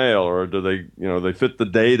the mail, or do they fit the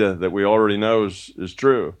data that we already know is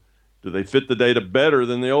true? Do they fit the data better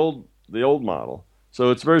than the old model? So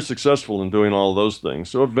it's very successful in doing all those things.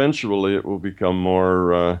 So eventually, it will become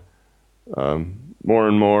more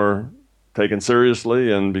and more taken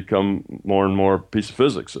seriously and become more and more a piece of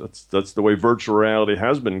physics. That's the way virtual reality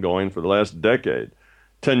has been going for the last decade.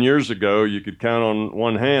 10 years ago, you could count on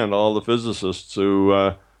one hand all the physicists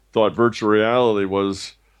who thought virtual reality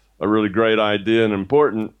was a really great idea and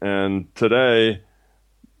important. And today,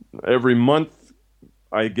 every month,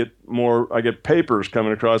 I get papers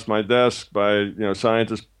coming across my desk by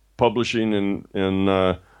scientists publishing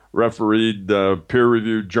in refereed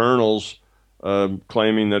peer-reviewed journals,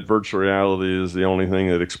 claiming that virtual reality is the only thing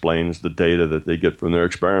that explains the data that they get from their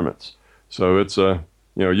experiments. So it's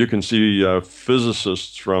you can see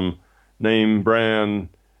physicists from name brand,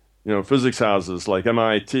 physics houses like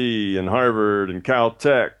MIT and Harvard and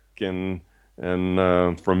Caltech and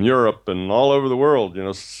from Europe and all over the world,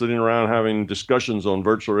 sitting around having discussions on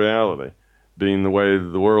virtual reality being the way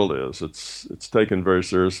the world is. It's taken very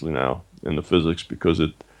seriously now in the physics because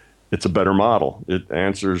it's a better model. It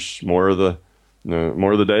answers more of the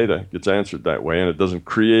data gets answered that way, and it doesn't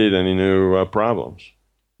create any new problems.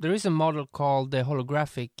 There is a model called the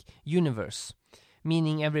holographic universe,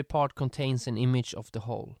 meaning every part contains an image of the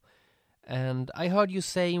whole. And I heard you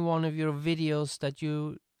say in one of your videos that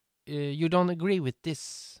you don't agree with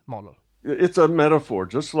this model. It's a metaphor,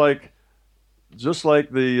 just like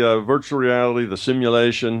the virtual reality, the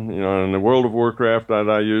simulation, and the World of Warcraft that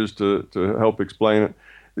I use to help explain it.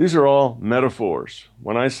 These are all metaphors.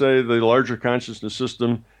 When I say the larger consciousness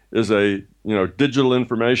system is a digital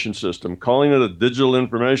information system, calling it a digital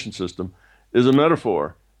information system is a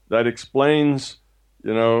metaphor that explains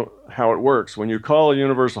how it works. When you call a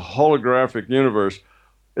universe a holographic universe,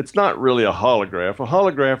 it's not really a holograph. A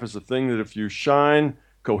holograph is a thing that if you shine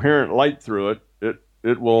coherent light through it,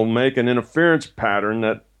 it will make an interference pattern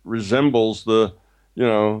that resembles a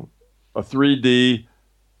 3D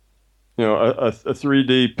a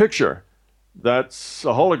 3D picture. That's a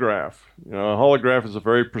holograph. A holograph is a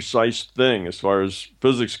very precise thing as far as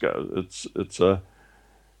physics goes. It's a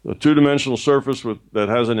two-dimensional surface that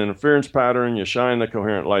has an interference pattern. You shine the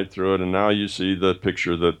coherent light through it, and now you see the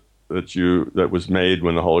picture that was made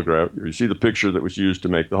when the holograph. You see the picture that was used to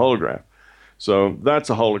make the holograph. So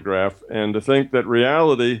that's a holograph. And to think that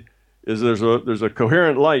reality is there's a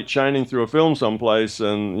coherent light shining through a film someplace,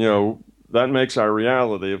 and that makes our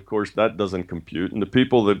reality. Of course, that doesn't compute. And the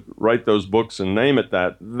people that write those books and name it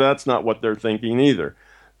that's not what they're thinking either.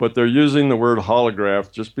 But they're using the word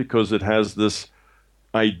holograph just because it has this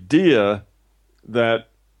idea that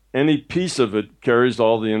any piece of it carries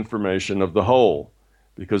all the information of the whole,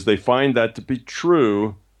 because they find that to be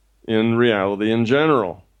true in reality in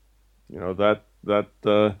general. That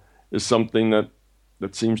is something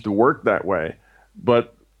that seems to work that way.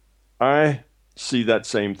 But I see that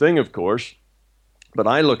same thing, of course, but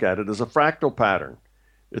I look at it as a fractal pattern.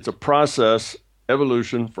 It's a process,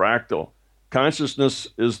 evolution, fractal. Consciousness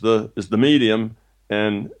is the medium,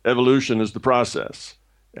 and evolution is the process.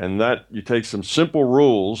 And that you take some simple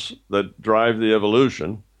rules that drive the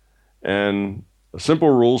evolution, and a simple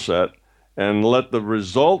rule set, and let the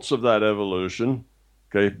results of that evolution,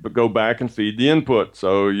 go back and feed the input.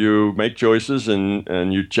 So you make choices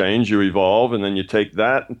and you change, you evolve, and then you take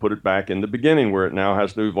that and put it back in the beginning where it now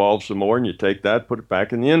has to evolve some more, and you take that, put it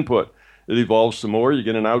back in the input. It evolves some more, you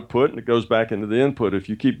get an output, and it goes back into the input. If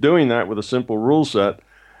you keep doing that with a simple rule set,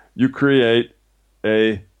 you create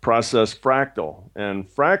a process fractal. And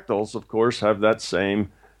fractals, of course, have that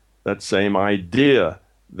same idea,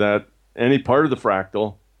 that any part of the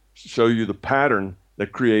fractal show you the pattern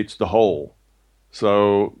that creates the whole.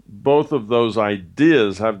 So both of those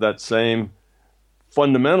ideas have that same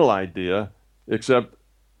fundamental idea, except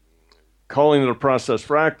calling it a process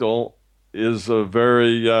fractal is a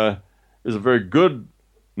very good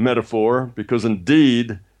metaphor, because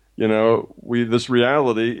indeed, this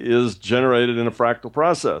reality is generated in a fractal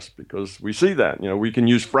process, because we see that. We can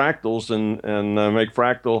use fractals and make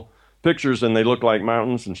fractal pictures, and they look like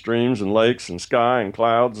mountains and streams and lakes and sky and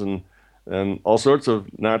clouds and all sorts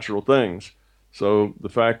of natural things. So the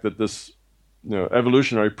fact that this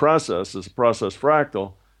evolutionary process is a process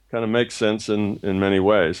fractal kind of makes sense in many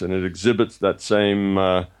ways, and it exhibits that same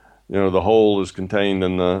the whole is contained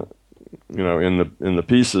in the in the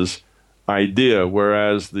pieces idea,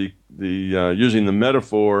 whereas the using the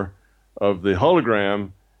metaphor of the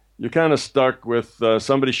hologram, you're kind of stuck with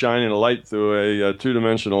somebody shining a light through a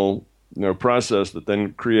two-dimensional process that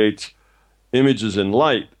then creates images in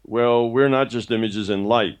light. Well, we're not just images in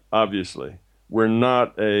light, obviously. We're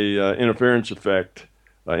not a interference effect.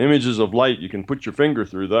 Images of light, you can put your finger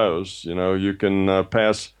through those. You can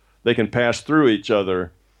they can pass through each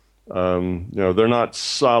other. They're not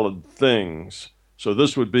solid things. So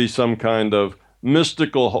this would be some kind of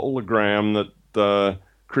mystical hologram that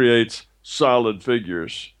creates solid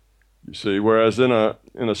figures. You see, whereas in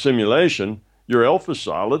a simulation, your elf is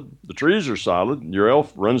solid, the trees are solid, your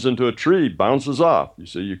elf runs into a tree, bounces off. You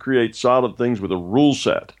see, you create solid things with a rule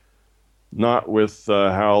set, not with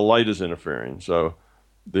how light is interfering. So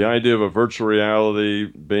the idea of a virtual reality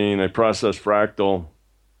being a process fractal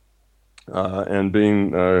and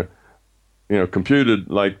being computed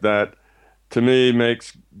like that, to me,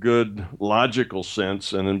 makes good logical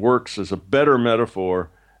sense, and it works as a better metaphor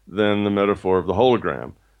than the metaphor of the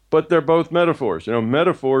hologram. But they're both metaphors.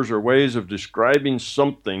 Metaphors are ways of describing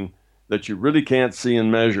something that you really can't see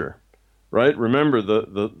and measure, right? Remember,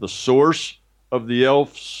 the source of the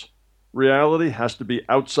elf's reality has to be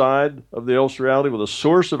outside of the elf's reality. Well, the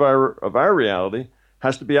source of our reality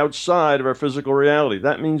has to be outside of our physical reality.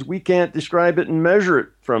 That means we can't describe it and measure it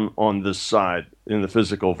from on this side in the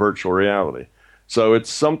physical virtual reality. So it's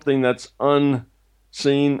something that's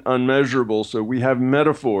unseen, unmeasurable. So we have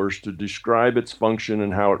metaphors to describe its function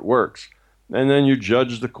and how it works. And then you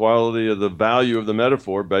judge the quality of the value of the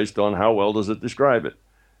metaphor based on how well does it describe it.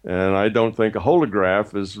 And I don't think a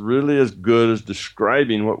holograph is really as good as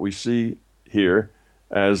describing what we see here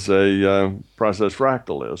as a process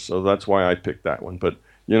fractal is. So that's why I picked that one. But,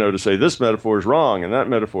 to say this metaphor is wrong and that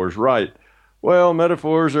metaphor is right, well,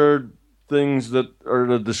 metaphors are things that are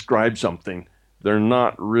to describe something. They're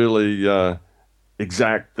not really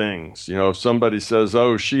exact things. If somebody says,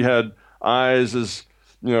 oh, she had eyes as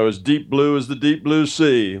deep blue as the deep blue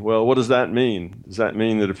sea. Well, what does that mean? Does that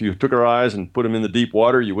mean that if you took her eyes and put them in the deep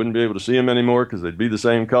water, you wouldn't be able to see them anymore because they'd be the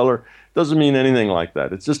same color? It doesn't mean anything like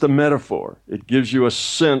that. It's just a metaphor. It gives you a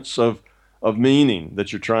sense of meaning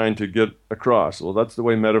that you're trying to get across. Well, that's the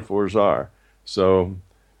way metaphors are. So,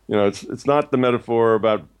 it's not the metaphor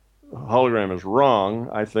about hologram is wrong.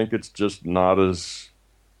 I think it's just not as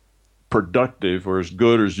productive or as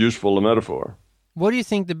good or as useful a metaphor. What do you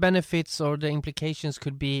think the benefits or the implications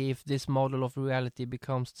could be if this model of reality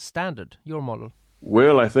becomes the standard, your model?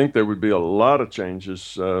 Well, I think there would be a lot of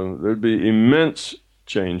changes. There'd be immense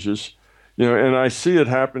changes, and I see it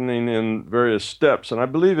happening in various steps, and I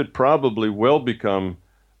believe it probably will become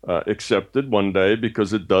accepted one day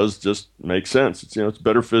because it does just make sense. It's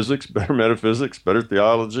better physics, better metaphysics, better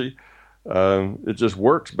theology. It just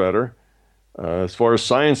works better. As far as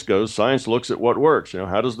science goes, science looks at what works.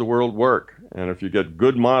 How does the world work? And if you get a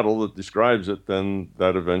good model that describes it, then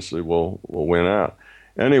that eventually will win out.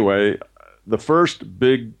 Anyway, the first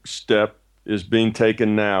big step is being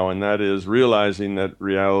taken now, and that is realizing that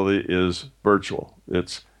reality is virtual.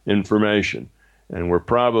 It's information. And we're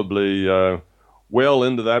probably well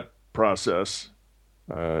into that process,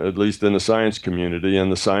 at least in the science community,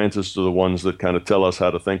 and the scientists are the ones that kind of tell us how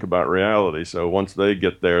to think about reality. So once they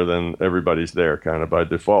get there, then everybody's there kind of by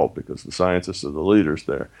default, because the scientists are the leaders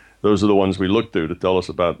there. Those are the ones we look to tell us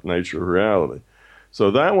about the nature of reality.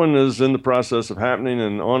 So that one is in the process of happening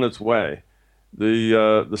and on its way.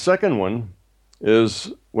 The second one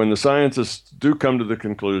is when the scientists do come to the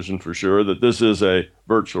conclusion for sure that this is a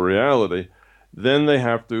virtual reality, then they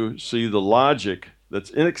have to see the logic that's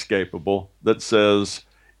inescapable that says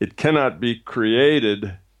it cannot be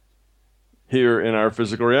created here in our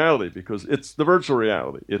physical reality because it's the virtual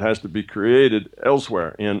reality. It has to be created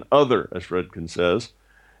elsewhere, in other, as Fredkin says.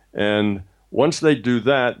 And once they do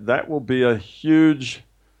that, that will be a huge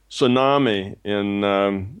tsunami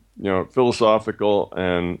in philosophical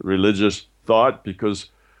and religious thought, because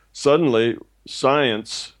suddenly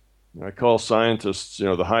science, I call scientists,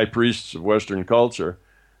 the high priests of Western culture.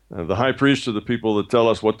 The high priests are the people that tell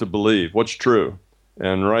us what to believe, what's true.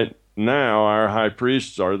 And right now, our high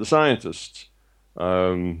priests are the scientists. 6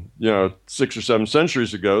 or 7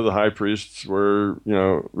 centuries ago, the high priests were,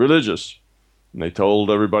 religious. And they told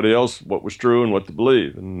everybody else what was true and what to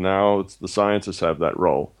believe. And now it's the scientists have that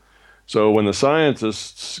role. So when the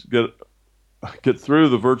scientists get through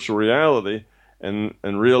the virtual reality and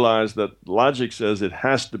realize that logic says it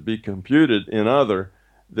has to be computed in other,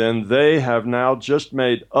 then they have now just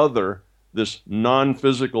made other this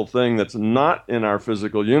non-physical thing that's not in our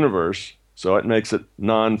physical universe. So it makes it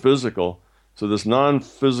non-physical. So this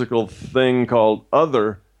non-physical thing called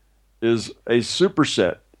other is a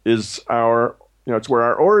superset, is our, it's where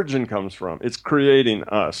our origin comes from. It's creating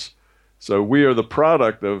us. So we are the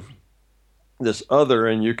product of this other,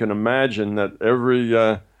 and you can imagine that every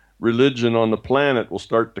religion on the planet will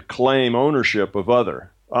start to claim ownership of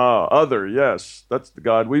other. Other, yes, that's the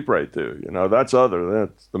God we pray to. That's other.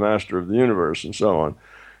 That's the master of the universe, and so on.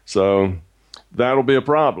 So that'll be a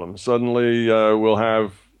problem. Suddenly we'll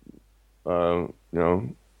have,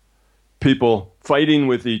 people fighting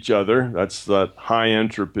with each other. That's that high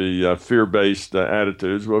entropy, fear-based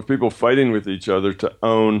attitudes. We'll have people fighting with each other to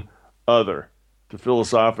own other, to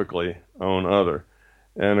philosophically own other.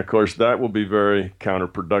 And of course, that will be very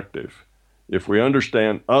counterproductive. If we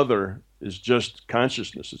understand other is just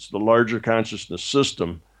consciousness, it's the larger consciousness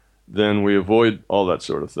system, then we avoid all that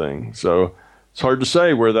sort of thing. So it's hard to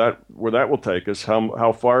say where that will take us,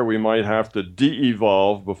 how far we might have to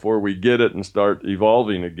de-evolve before we get it and start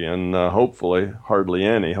evolving again. Hopefully, hardly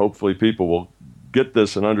any. Hopefully people will get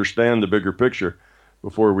this and understand the bigger picture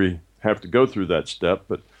before we have to go through that step.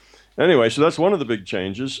 But anyway, so that's one of the big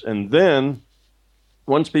changes. And then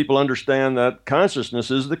once people understand that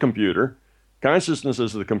consciousness is the computer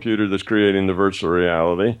that's creating the virtual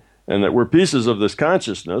reality, and that we're pieces of this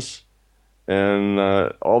consciousness, and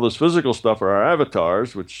all this physical stuff are our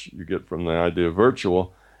avatars, which you get from the idea of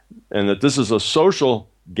virtual, and that this is a social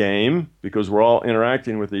game because we're all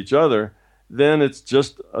interacting with each other, then it's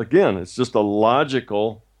just a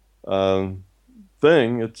logical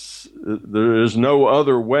thing. There is no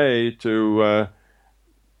other way to,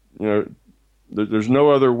 there's no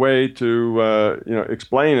other way to,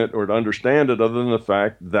 explain it or to understand it other than the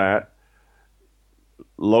fact that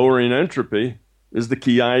lowering entropy is the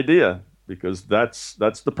key idea, because that's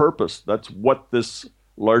the purpose. That's what this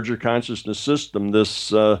larger consciousness system, this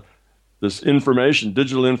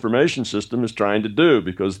digital information system is trying to do,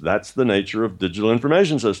 because that's the nature of digital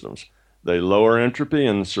information systems. They lower entropy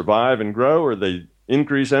and survive and grow, or they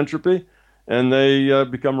increase entropy and they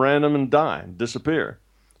become random and die and disappear.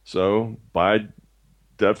 So by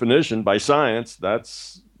definition, by science,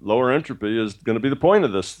 that's lower entropy is going to be the point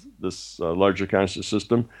of this larger conscious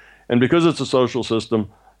system. And because it's a social system,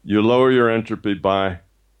 you lower your entropy by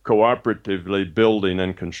cooperatively building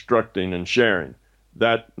and constructing and sharing.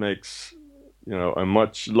 That makes, a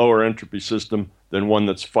much lower entropy system than one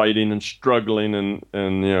that's fighting and struggling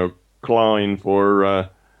and clawing for,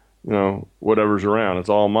 whatever's around. It's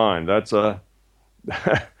all mine. That's a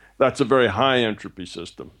very high entropy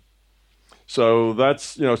system. So that's,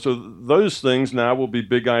 so those things now will be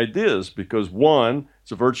big ideas, because one,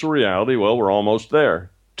 it's a virtual reality. Well, we're almost there.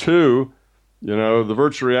 Two, the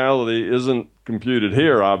virtual reality isn't computed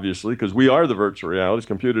here, obviously, because we are the virtual reality. It's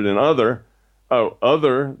computed in other.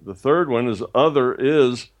 Other, the third one is other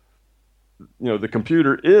is, the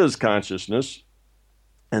computer is consciousness.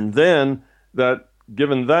 And then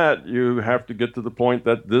given that, you have to get to the point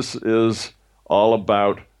that this is all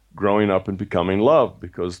about growing up and becoming love,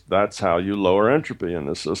 because that's how you lower entropy in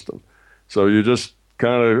this system. So you just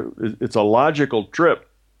kind of, it's a logical trip,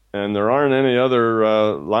 and there aren't any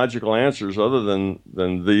other logical answers other than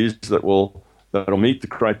these that'll meet the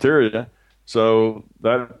criteria. So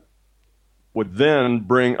that would then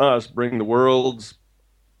bring the world's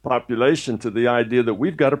population to the idea that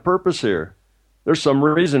we've got a purpose here. There's some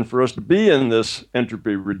reason for us to be in this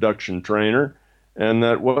entropy reduction trainer, and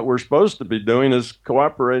that what we're supposed to be doing is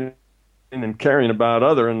cooperating and caring about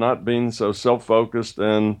other and not being so self-focused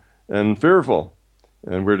and fearful.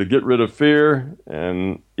 And we're to get rid of fear,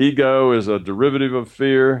 and ego is a derivative of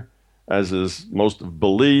fear, as is most of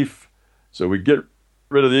belief. So we get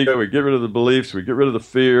rid of the ego, we get rid of the beliefs, we get rid of the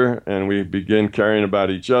fear, and we begin caring about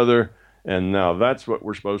each other. And now that's what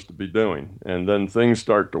we're supposed to be doing. And then things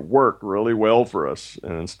start to work really well for us.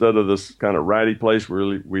 And instead of this kind of ratty place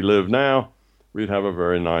where we live now, we'd have a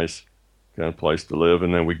very nice kind of place to live.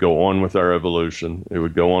 And then we go on with our evolution. It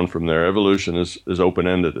would go on from there. Evolution is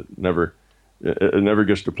open-ended. It never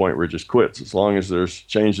gets to a point where it just quits. As long as there's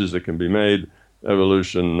changes that can be made,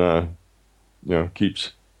 evolution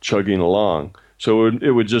keeps chugging along. So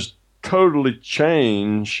it would just totally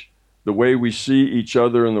change the way we see each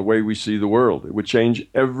other and the way we see the world. It would change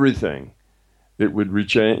everything. It would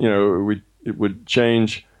it would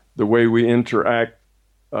change the way we interact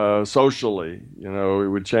socially. It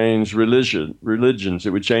would change religions. It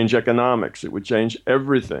would change economics. It would change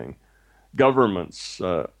everything. Governments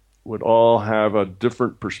would all have a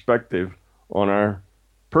different perspective on our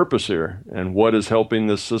purpose here and what is helping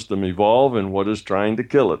this system evolve and what is trying to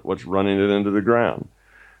kill it, what's running it into the ground.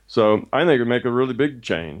 So I think it would make a really big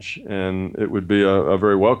change, and it would be a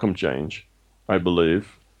very welcome change, I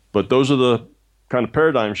believe. But those are the kind of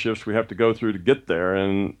paradigm shifts we have to go through to get there,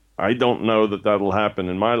 and I don't know that that'll happen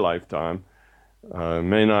in my lifetime. It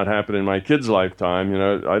may not happen in my kid's lifetime.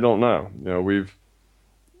 I don't know.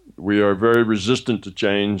 We are very resistant to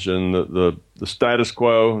change, and the status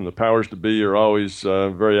quo and the powers to be are always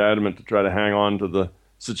very adamant to try to hang on to the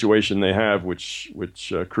situation they have, which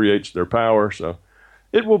creates their power. So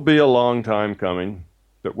it will be a long time coming,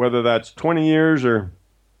 but whether that's 20 years or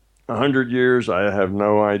 100 years, I have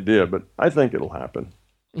no idea, but I think it'll happen.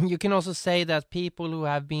 You can also say that people who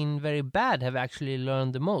have been very bad have actually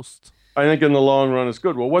learned the most. I think in the long run it's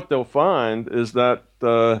good. Well, what they'll find is that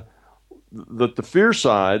the fear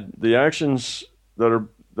side, the actions that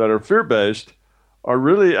are fear-based, are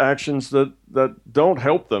really actions that don't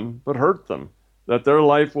help them but hurt them, that their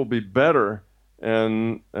life will be better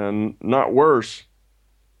and not worse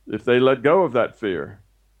if they let go of that fear,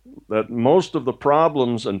 that most of the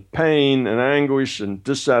problems and pain and anguish and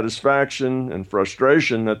dissatisfaction and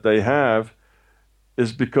frustration that they have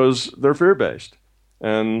is because they're fear-based.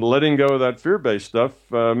 And letting go of that fear-based stuff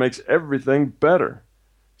makes everything better.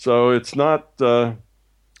 So it's not,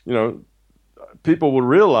 people will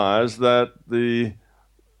realize that the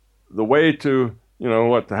way to,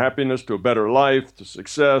 to happiness, to a better life, to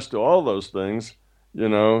success, to all those things,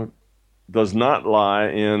 does not lie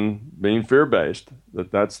in being fear-based,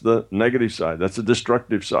 that's the negative side, that's the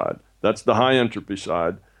destructive side, that's the high entropy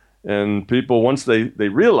side. And people, once they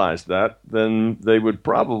realize that, then they would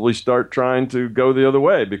probably start trying to go the other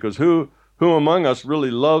way, because who among us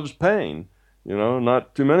really loves pain?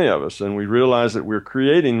 Not too many of us. And we realize that we're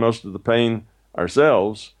creating most of the pain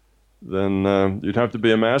ourselves, then you'd have to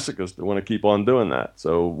be a masochist to want to keep on doing that.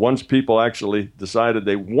 So once people actually decided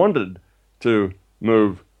they wanted to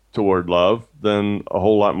move toward love, then a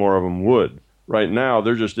whole lot more of them would. Right now,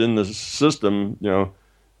 they're just in the system,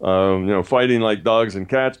 fighting like dogs and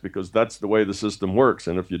cats because that's the way the system works.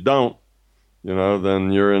 And if you don't,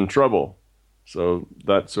 then you're in trouble. So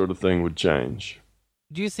that sort of thing would change.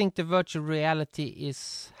 Do you think the virtual reality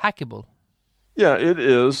is hackable? Yeah, it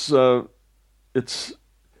is. It's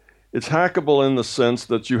hackable in the sense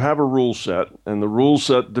that you have a rule set, and the rule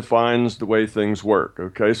set defines the way things work.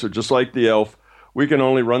 Okay, so just like the elf, we can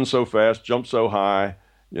only run so fast, jump so high.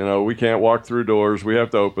 We can't walk through doors. We have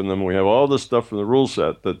to open them. We have all this stuff from the rule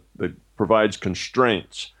set that provides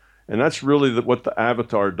constraints. And that's really what the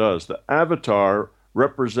avatar does. The avatar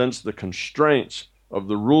represents the constraints of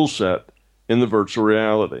the rule set in the virtual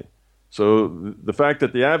reality. So the fact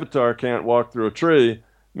that the avatar can't walk through a tree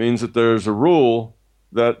means that there's a rule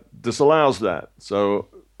that disallows that. So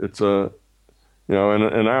it's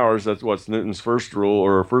in ours, that's what's Newton's first rule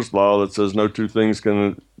or first law that says no two things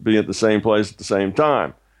can be at the same place at the same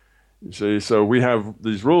time. You see, so we have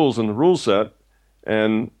these rules in the rule set,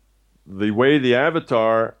 and the way the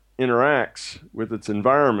avatar interacts with its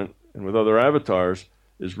environment and with other avatars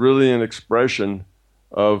is really an expression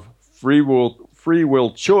of free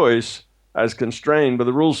will choice as constrained by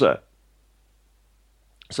the rule set.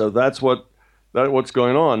 So that's what That's what's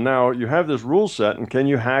going on. Now you have this rule set, and can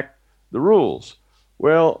you hack the rules?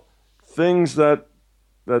 Well, things that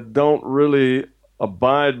don't really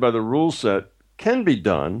abide by the rule set can be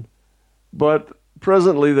done, but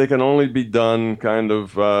presently they can only be done kind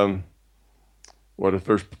of what if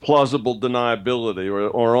there's plausible deniability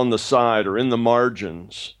or on the side or in the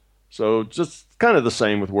margins. So just kind of the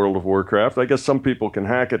same with World of Warcraft. I guess some people can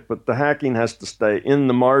hack it, but the hacking has to stay in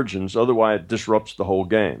the margins, otherwise it disrupts the whole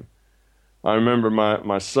game. I remember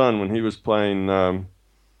my son when he was playing a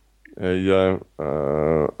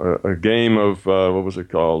game of what was it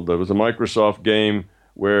called? It was a Microsoft game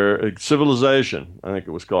where Civilization, I think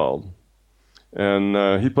it was called,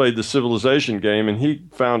 and he played the Civilization game, and he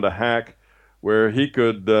found a hack where he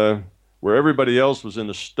could, where everybody else was in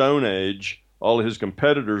the Stone Age, all of his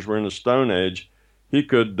competitors were in the Stone Age. He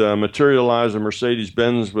could materialize a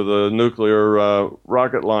Mercedes-Benz with a nuclear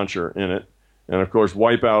rocket launcher in it, and of course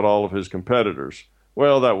wipe out all of his competitors.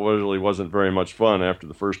 Well, that really wasn't very much fun after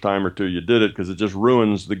the first time or two you did it, because it just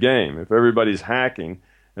ruins the game. If everybody's hacking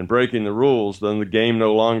and breaking the rules, then the game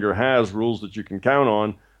no longer has rules that you can count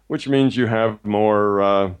on, which means you have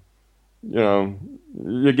more,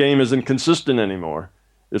 your game isn't consistent anymore.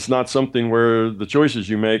 It's not something where the choices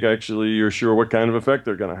you make actually you're sure what kind of effect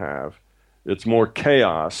they're going to have. It's more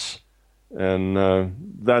chaos. And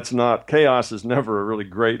chaos is never a really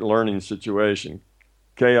great learning situation.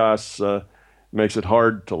 Chaos makes it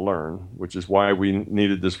hard to learn, which is why we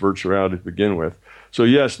needed this virtual reality to begin with. So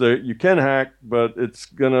yes, you can hack, but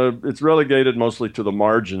it's relegated mostly to the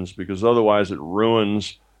margins, because otherwise it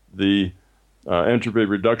ruins the entropy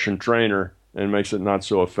reduction trainer and makes it not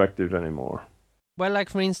so effective anymore. Well, like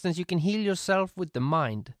for instance, you can heal yourself with the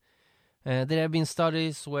mind. There have been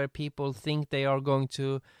studies where people think they are going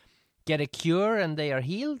to get a cure and they are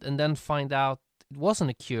healed, and then find out it wasn't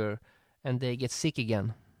a cure and they get sick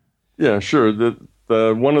again. Yeah, sure. If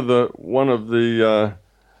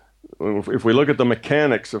we look at the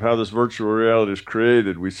mechanics of how this virtual reality is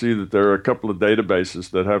created, we see that there are a couple of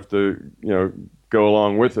databases that have to, go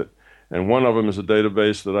along with it. And one of them is a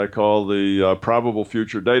database that I call the probable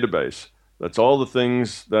future database. That's all the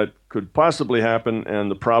things that could possibly happen and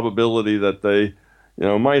the probability that they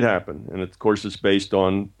might happen. And of course, it's based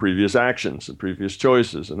on previous actions and previous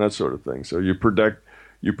choices and that sort of thing. So you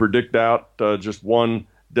predict out just one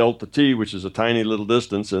delta t, which is a tiny little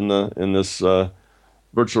distance in this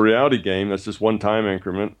virtual reality game. That's just one time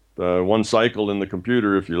increment, one cycle in the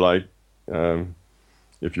computer, if you like,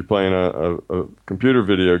 if you're playing a computer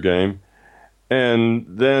video game. And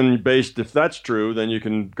then if that's true, then you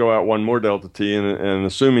can go out one more delta t, and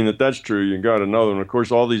assuming that that's true, you got another one. Of course,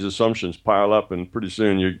 all these assumptions pile up, and pretty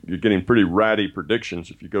soon you're getting pretty ratty predictions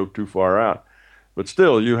if you go too far out. But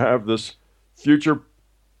still, you have this future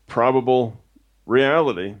probable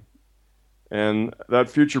reality, and that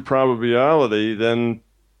future probability, then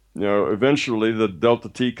eventually the delta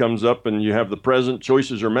t comes up, and you have the present.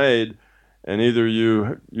 Choices are made, and either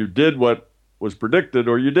you did what was predicted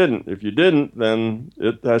or you didn't. If you didn't, then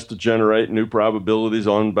it has to generate new probabilities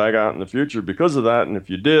on back out in the future because of that. And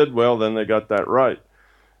if you did, well, then they got that right.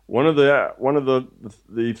 One of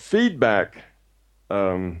the feedback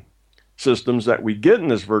systems that we get in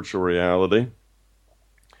this virtual reality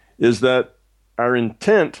is that our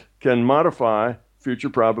intent can modify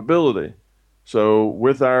future probability. So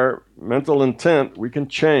with our mental intent, we can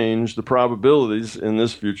change the probabilities in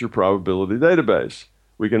this future probability database.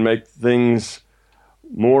 We can make things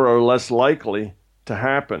more or less likely to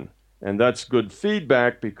happen. And that's good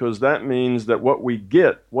feedback, because that means that what we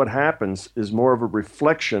get, what happens, is more of a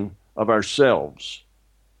reflection of ourselves.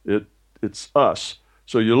 It's us.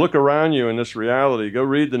 So you look around you in this reality, go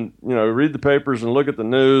read the papers and look at the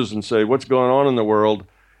news and say, what's going on in the world?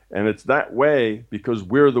 And it's that way because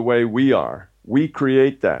we're the way we are. We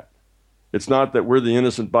create that. It's not that we're the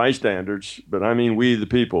innocent bystanders, but I mean we the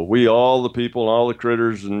people. We, all the people, all the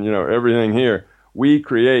critters, and everything here. We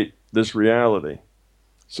create this reality.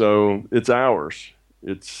 So it's ours.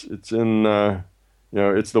 It's in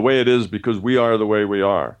it's the way it is because we are the way we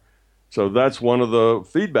are. So that's one of the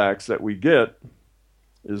feedbacks that we get,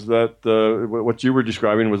 is that what you were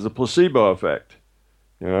describing was the placebo effect.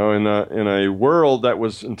 In a world that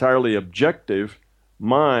was entirely objective,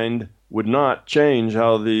 mind would not change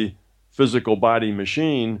how the physical body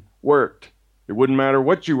machine worked. It wouldn't matter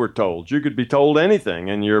what you were told. You could be told anything,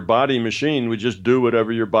 and your body machine would just do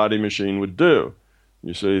whatever your body machine would do.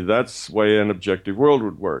 You see, that's the way an objective world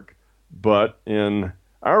would work. But in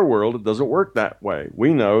our world, it doesn't work that way.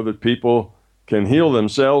 We know that people can heal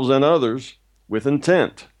themselves and others with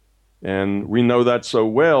intent. And we know that so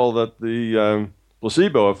well that the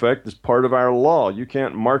placebo effect is part of our law. You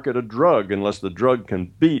can't market a drug unless the drug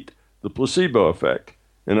can beat the placebo effect.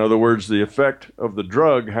 In other words, the effect of the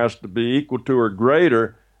drug has to be equal to or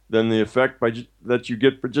greater than the effect that you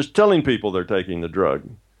get for just telling people they're taking the drug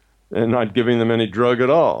and not giving them any drug at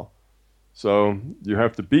all. So you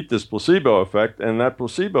have to beat this placebo effect, and that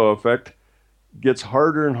placebo effect gets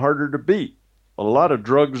harder and harder to beat. A lot of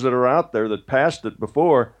drugs that are out there that passed it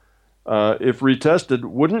before, if retested,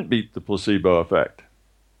 wouldn't beat the placebo effect.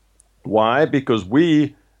 Why? Because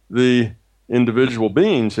we, the individual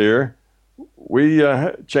beings here, we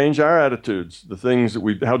change our attitudes, the things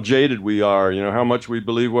that how jaded we are, how much we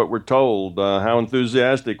believe what we're told, how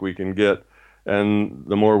enthusiastic we can get. And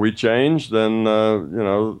the more we change, then,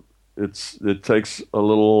 it takes a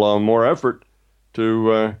little more effort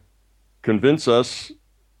to convince us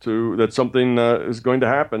that something is going to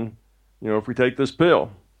happen, if we take this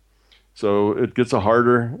pill. So it gets a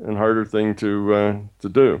harder and harder thing to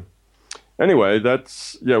do. Anyway,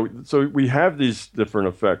 so we have these different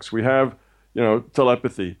effects. We have,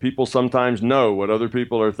 telepathy. People sometimes know what other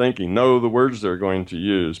people are thinking, know the words they're going to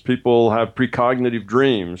use. People have precognitive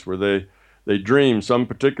dreams where they dream some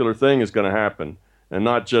particular thing is going to happen, and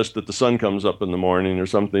not just that the sun comes up in the morning or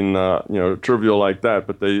something, trivial like that,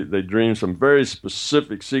 but they dream some very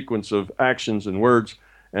specific sequence of actions and words,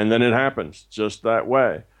 and then it happens just that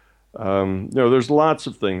way. There's lots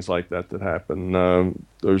of things like that happen.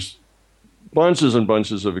 There's bunches and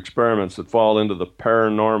bunches of experiments that fall into the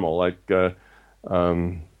paranormal, like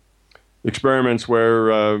experiments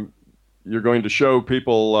where you're going to show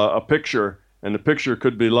people a picture, and the picture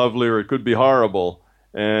could be lovely or it could be horrible.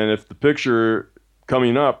 And if the picture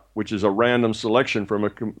coming up, which is a random selection from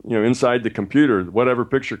inside the computer, whatever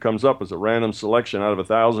picture comes up is a random selection out of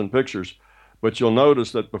 1,000 pictures. But you'll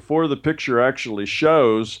notice that before the picture actually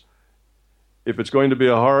shows, if it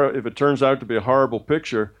turns out to be a horrible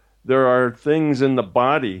picture, there are things in the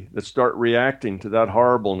body that start reacting to that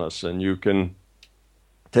horribleness, and you can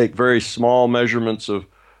take very small measurements of,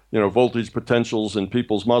 voltage potentials in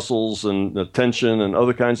people's muscles and the tension and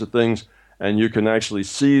other kinds of things, and you can actually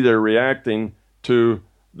see they're reacting to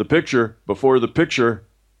the picture before the picture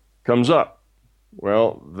comes up.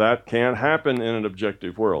 Well, that can't happen in an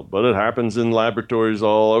objective world, but it happens in laboratories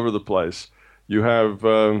all over the place. You have,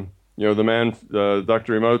 the man,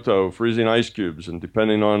 Dr. Emoto, freezing ice cubes, and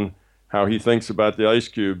depending on how he thinks about the ice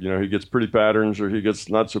cube, he gets pretty patterns or he gets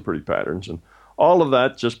not so pretty patterns. And all of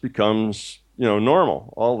that just becomes,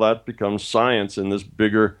 normal. All that becomes science in this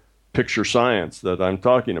bigger picture science that I'm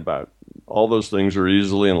talking about. All those things are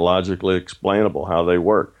easily and logically explainable, how they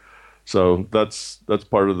work. So that's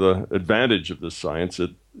part of the advantage of this science.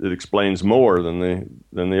 It explains more than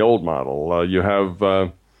the old model. You have,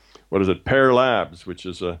 Pear Labs, which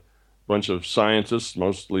is a bunch of scientists,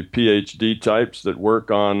 mostly PhD types, that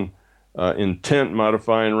work on intent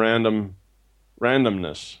modifying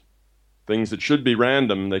randomness. Things that should be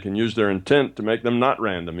random, they can use their intent to make them not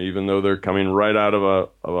random, even though they're coming right out of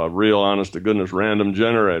a real, honest-to-goodness random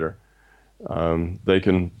generator. They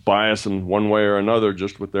can bias them one way or another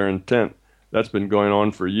just with their intent. That's been going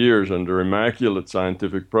on for years under immaculate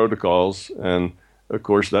scientific protocols, and of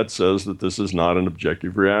course that says that this is not an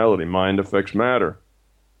objective reality. Mind affects matter,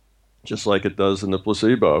 just like it does in the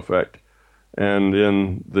placebo effect. And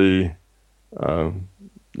in the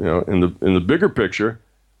in the bigger picture,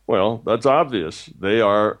 well, that's obvious. They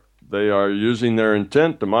are using their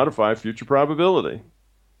intent to modify future probability.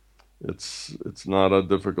 It's not a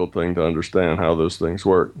difficult thing to understand how those things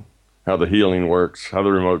work, how the healing works, how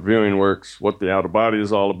the remote viewing works, what the outer body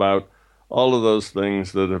is all about. All of those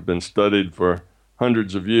things that have been studied for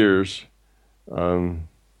hundreds of years and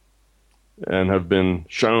have been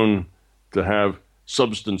shown to have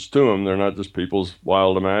substance to them. They're not just people's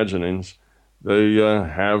wild imaginings. They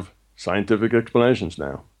have scientific explanations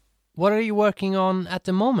now. What are you working on at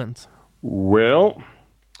the moment? Well,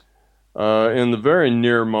 in the very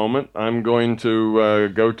near moment, I'm going to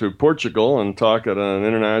go to Portugal and talk at an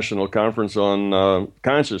international conference on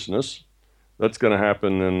consciousness. That's going to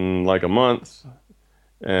happen in like a month.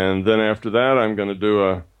 And then after that, I'm going to do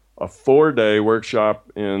a 4-day workshop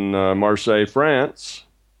in Marseille, France.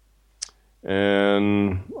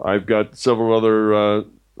 And I've got several other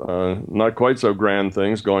not quite so grand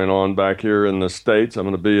things going on back here in the States. I'm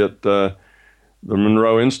going to be at the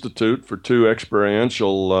Monroe Institute for 2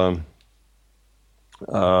 experiential, I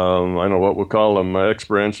don't know what we'll call them,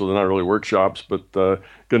 experiential, they're not really workshops, but going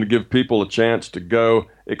to give people a chance to go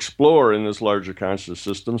explore in this larger conscious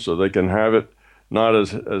system so they can have it not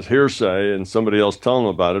as hearsay and somebody else telling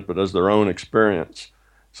them about it, but as their own experience.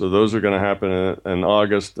 So those are going to happen in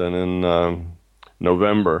August and in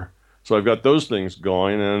November. So I've got those things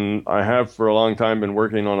going, and I have for a long time been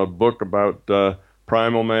working on a book about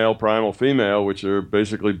primal male, primal female, which are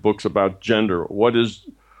basically books about gender. What is,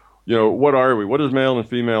 what are we? What does male and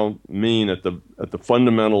female mean at the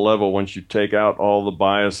fundamental level once you take out all the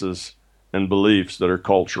biases and beliefs that are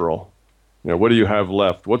cultural? What do you have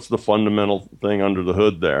left? What's the fundamental thing under the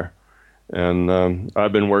hood there? And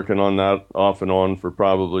I've been working on that off and on for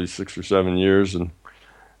probably 6 or 7 years, and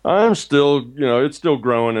I'm still, it's still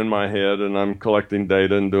growing in my head, and I'm collecting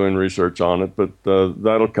data and doing research on it, but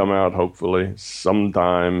that'll come out hopefully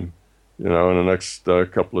sometime, in the next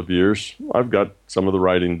couple of years. I've got some of the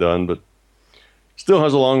writing done, but still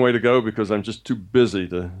has a long way to go because I'm just too busy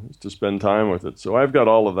to spend time with it. So I've got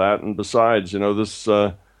all of that, and besides,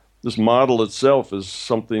 this model itself is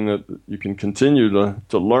something that you can continue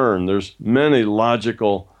to learn. There's many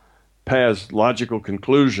logical paths, logical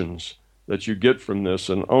conclusions that you get from this,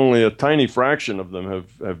 and only a tiny fraction of them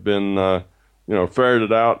have been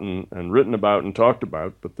ferreted out and written about and talked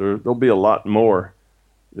about, but there'll be a lot more.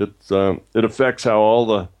 It affects how all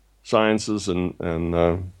the sciences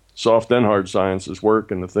and soft and hard sciences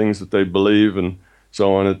work and the things that they believe and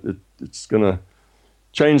so on. It's going to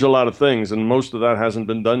change a lot of things, and most of that hasn't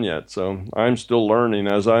been done yet. So I'm still learning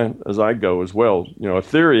as I go as well. A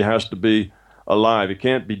theory has to be alive. It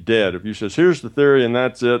can't be dead. If you says, here's the theory and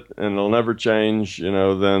that's it, and it'll never change,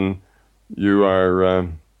 then you are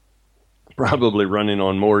probably running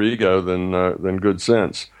on more ego than good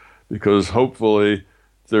sense, because hopefully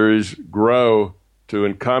theories grow to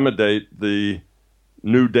accommodate the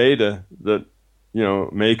new data that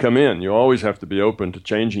may come in. You always have to be open to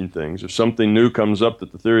changing things. If something new comes up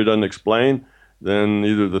that the theory doesn't explain, then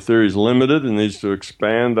either the theory is limited and needs to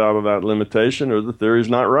expand out of that limitation, or the theory is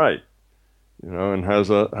not right, and has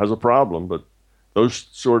a problem. But those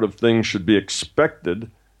sort of things should be expected,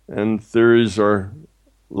 and theories are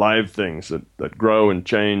live things that grow and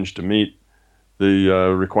change to meet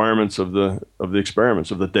the requirements of the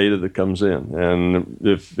experiments, of the data that comes in. And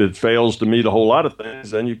if it fails to meet a whole lot of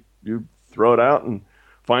things, then you throw it out and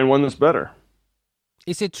find one that's better.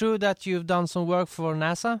 Is it true that you've done some work for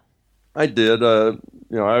NASA? I did.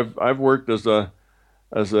 I've worked as a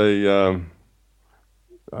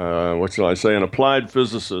what shall I say, an applied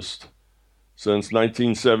physicist since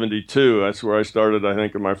 1972. That's where I started, I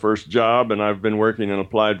think, in my first job, and I've been working in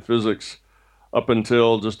applied physics up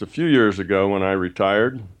until just a few years ago when I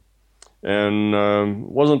retired. And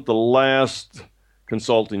wasn't the last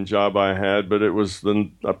consulting job I had, but it was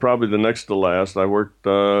probably the next to last. I worked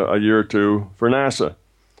a year or two for NASA,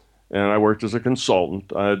 and I worked as a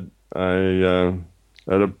consultant. At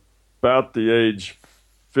about the age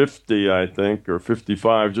 50, I think, or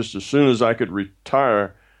 55, just as soon as I could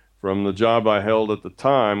retire from the job I held at the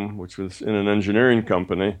time, which was in an engineering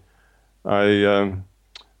company, I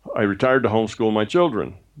retired to homeschool my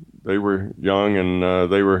children. They were young, and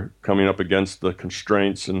they were coming up against the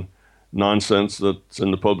constraints and nonsense that's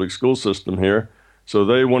in the public school system here. So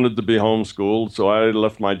they wanted to be homeschooled, so I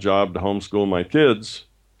left my job to homeschool my kids.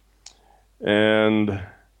 And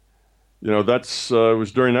that's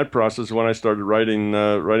was during that process when I started writing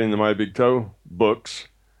the My Big Toe books.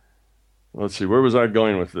 Let's see, where was I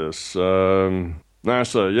going with this?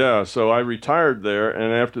 NASA, yeah. So I retired there,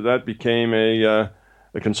 and after that became a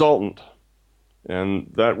consultant.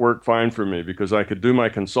 And that worked fine for me because I could do my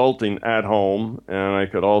consulting at home, and I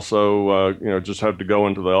could also, just have to go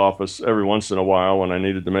into the office every once in a while when I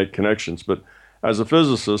needed to make connections. But as a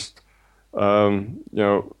physicist, my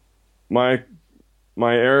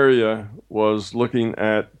area was looking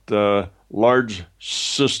at large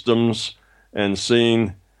systems and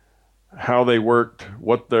seeing how they worked,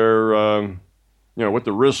 what their, what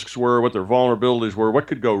the risks were, what their vulnerabilities were, what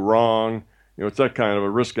could go wrong. It's that kind of a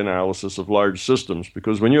risk analysis of large systems,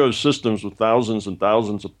 because when you have systems with thousands and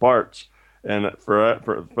thousands of parts, and for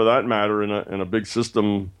that matter, in a big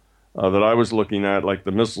system that I was looking at, like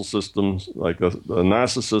the missile systems, like the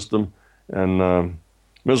NASA system and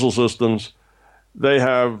missile systems, they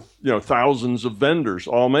have thousands of vendors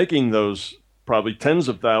all making those probably tens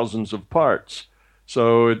of thousands of parts.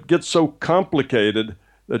 So it gets so complicated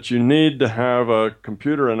that you need to have a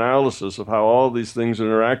computer analysis of how all these things are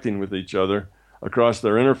interacting with each other across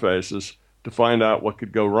their interfaces to find out what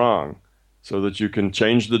could go wrong, so that you can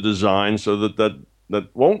change the design so that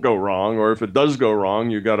won't go wrong, or if it does go wrong,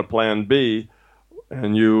 you got a plan B,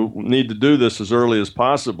 and you need to do this as early as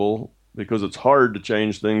possible because it's hard to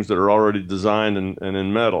change things that are already designed and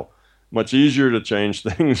in metal. Much easier to change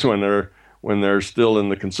things when they're still in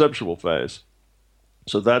the conceptual phase.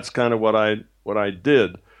 So that's kind of what I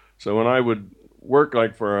did. So when I would work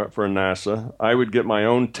like for NASA. I would get my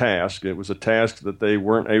own task. It was a task that they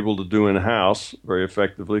weren't able to do in-house very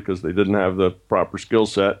effectively because they didn't have the proper skill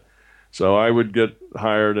set. So I would get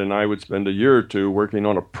hired and I would spend a year or two working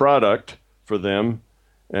on a product for them.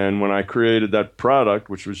 And when I created that product,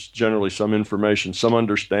 which was generally some information, some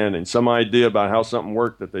understanding, some idea about how something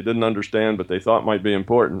worked that they didn't understand but they thought might be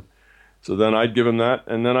important, so then I'd give them that,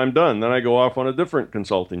 and then I'm done. Then I go off on a different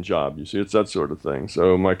consulting job. You see, it's that sort of thing.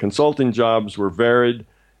 So my consulting jobs were varied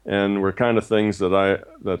and were kind of things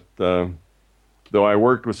that though I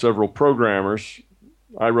worked with several programmers,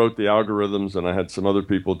 I wrote the algorithms and I had some other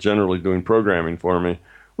people generally doing programming for me.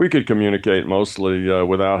 We could communicate mostly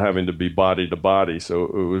without having to be body to body. So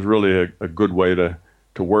it was really a good way to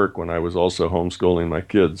work when I was also homeschooling my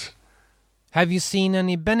kids. Have you seen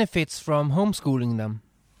any benefits from homeschooling them?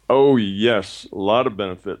 Oh, yes, a lot of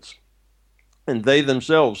benefits. And they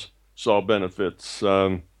themselves saw benefits.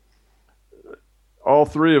 All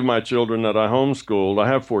three of my children that I homeschooled, I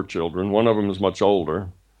have 4 children. One of them is much older.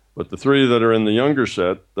 But the 3 that are in the younger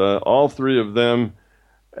set, all 3 of them,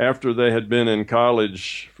 after they had been in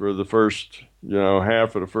college for the first,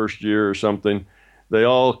 half of the first year or something, they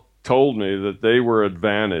all told me that they were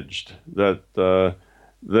advantaged, that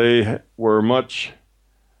they were much...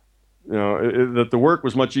 that the work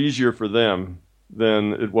was much easier for them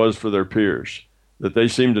than it was for their peers, that they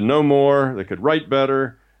seemed to know more, they could write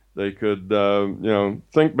better, they could,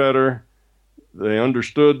 think better, they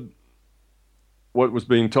understood what was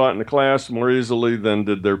being taught in the class more easily than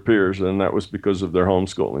did their peers, and that was because of their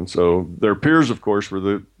homeschooling. So their peers, of course, were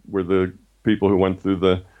the people who went through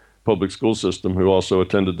the public school system who also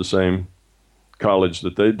attended the same college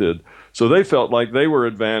that they did. So they felt like they were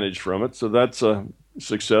advantaged from it, so that's a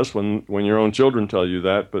success when your own children tell you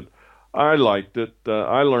that. But I liked it.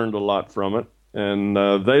 I learned a lot from it, and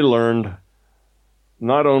they learned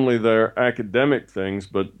not only their academic things,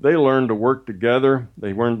 but they learned to work together.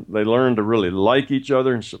 They learned to really like each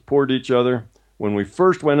other and support each other. When we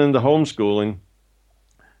first went into homeschooling,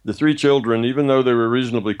 the 3 children, even though they were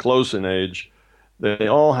reasonably close in age, they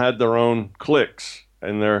all had their own cliques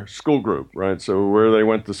in their school group, right? So where they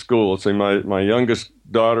went to school, let's say my youngest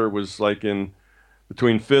daughter was like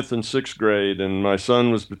between 5th and 6th grade, and my son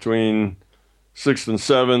was between 6th and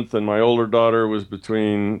 7th, and my older daughter was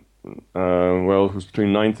between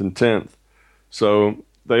 9th and 10th. So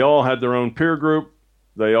they all had their own peer group.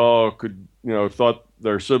 They all could, thought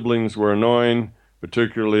their siblings were annoying.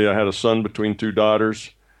 Particularly, I had a son between 2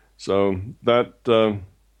 daughters. So that,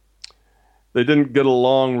 they didn't get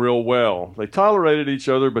along real well. They tolerated each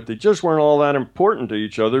other, but they just weren't all that important to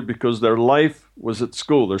each other because their life was at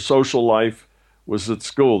school. Their social life was at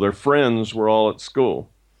school. Their friends were all at school.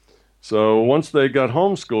 So once they got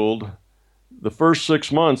homeschooled, the first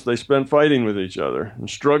 6 months they spent fighting with each other and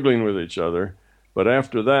struggling with each other. But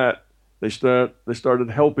after that, they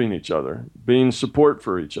started helping each other, being support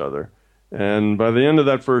for each other. And by the end of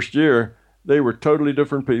that first year, they were totally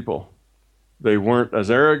different people. They weren't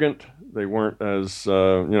as arrogant. They weren't as,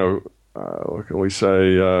 what can we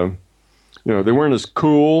say? They weren't as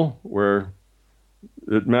cool, where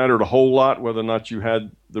it mattered a whole lot whether or not you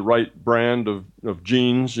had the right brand of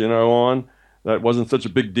jeans, on. That wasn't such a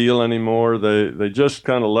big deal anymore. They just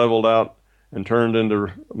kind of leveled out and turned into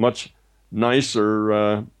much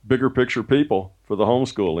nicer, bigger picture people for the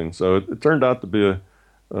homeschooling. So it turned out to be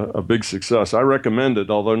a big success. I recommend it,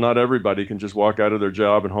 although not everybody can just walk out of their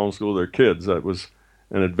job and homeschool their kids. That was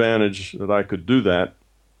an advantage that I could do that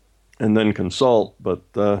and then consult, but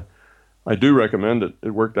I do recommend it.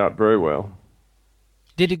 It worked out very well.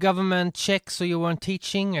 Did the government check so you weren't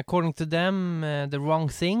teaching, according to them, the wrong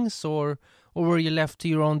things, or were you left to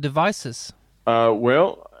your own devices?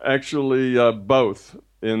 Well, actually, both.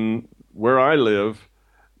 In where I live,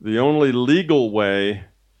 the only legal way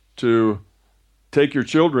to take your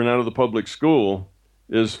children out of the public school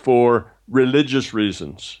is for religious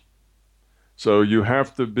reasons. So you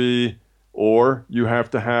have to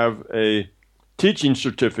have a teaching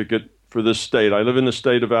certificate for this state. I live in the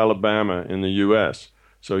state of Alabama in the U.S.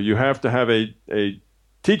 So you have to have a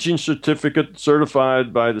teaching certificate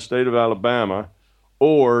certified by the state of Alabama,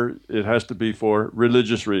 or it has to be for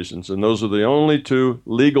religious reasons. And those are the only 2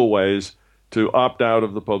 legal ways to opt out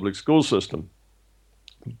of the public school system.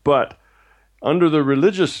 But under the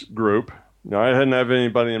religious group, now I didn't have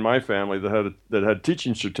anybody in my family that had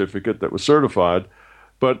teaching certificate that was certified,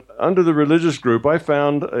 but under the religious group, I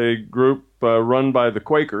found a group run by the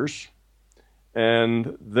Quakers,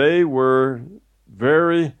 and they were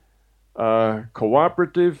very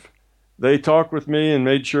cooperative. They talked with me and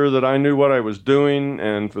made sure that I knew what I was doing,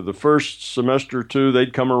 and for the first semester or 2,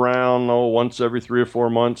 they'd come around once every 3 or 4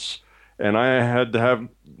 months, and I had to have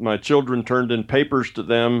my children turned in papers to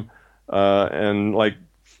them, and like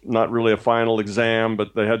not really a final exam,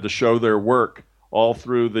 but they had to show their work all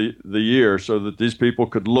through the year so that these people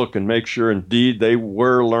could look and make sure indeed they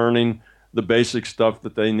were learning the basic stuff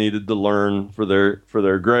that they needed to learn for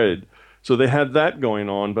their grade. So they had that going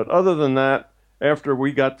on. But other than that, after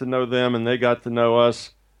we got to know them and they got to know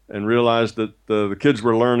us and realized that the kids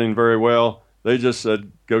were learning very well, they just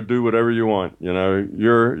said, go do whatever you want. You know,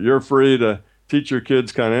 you're free to teach your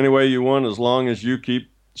kids kind of any way you want, as long as you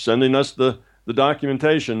keep sending us the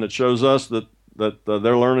documentation that shows us that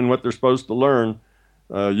they're learning what they're supposed to learn.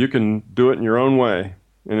 You can do it in your own way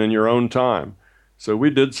and in your own time. So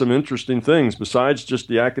we did some interesting things besides just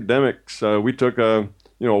the academics. We took a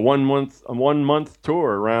 1 month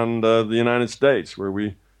tour around the United States, where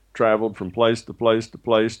we traveled from place to place to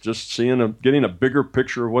place, just getting a bigger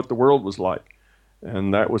picture of what the world was like.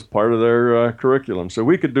 And that was part of their curriculum. So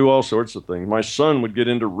we could do all sorts of things. My son would get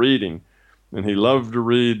into reading, and he loved to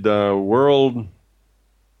read what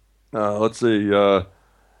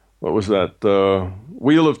was that?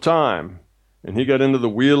 Wheel of Time. And he got into the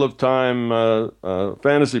Wheel of Time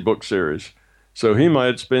fantasy book series. So he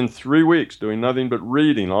might spend 3 weeks doing nothing but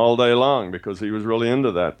reading all day long because he was really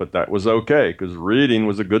into that. But that was okay, because reading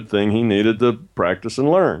was a good thing he needed to practice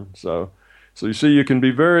and learn. So you see, you can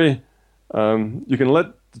be very, you can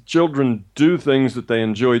let the children do things that they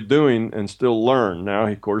enjoy doing and still learn. Now,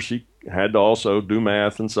 of course, he had to also do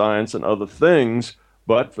math and science and other things.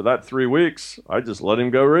 But for that 3 weeks, I just let him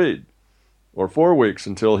go read. Or 4 weeks,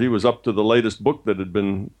 until he was up to the latest book that had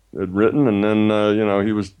written, and then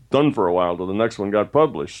he was done for a while till the next one got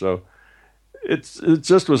published. So it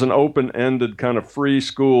just was an open-ended kind of free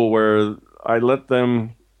school where I let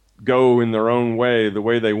them go in their own way, the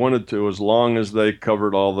way they wanted to, as long as they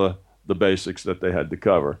covered all the basics that they had to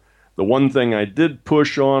cover. The one thing I did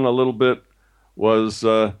push on a little bit was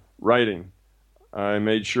writing. I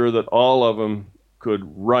made sure that all of them could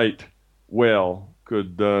write well,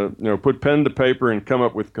 could put pen to paper and come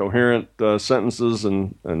up with coherent sentences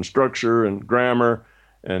and structure and grammar,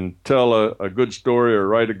 and tell a good story or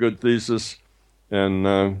write a good thesis. And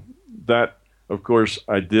that, of course,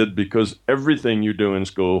 I did because everything you do in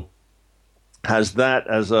school has that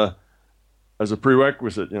as a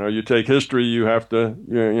prerequisite. You take history, you have to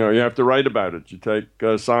you have to write about it. You take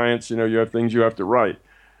science, you have things you have to write.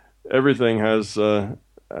 Everything has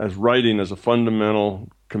writing as a fundamental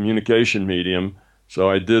communication medium. So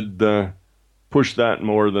I did push that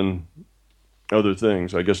more than other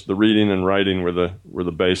things. I guess the reading and writing were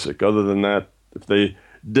the basic. Other than that, if they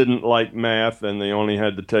didn't like math, then they only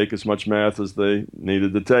had to take as much math as they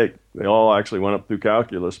needed to take. They all actually went up through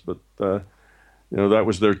calculus, but that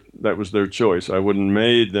was their choice. I wouldn't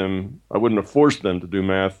have forced them to do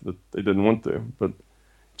math that they didn't want to. But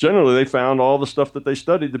generally, they found all the stuff that they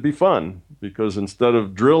studied to be fun, because instead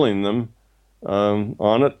of drilling them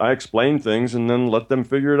on it, I explained things and then let them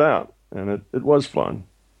figure it out, and it was fun.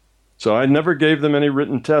 So I never gave them any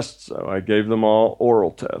written tests, though. I gave them all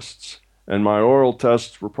oral tests, and my oral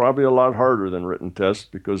tests were probably a lot harder than written tests,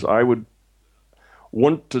 because I would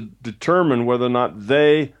want to determine whether or not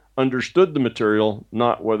they understood the material,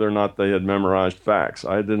 not whether or not they had memorized facts.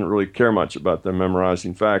 I didn't really care much about them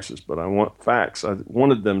memorizing facts, but I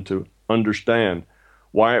wanted them to understand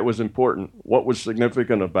why it was important, what was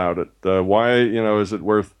significant about it, why is it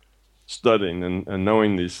worth studying and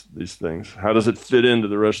knowing these things. How does it fit into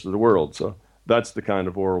the rest of the world? So that's the kind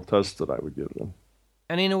of oral tests that I would give them.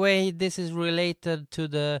 And in a way, this is related to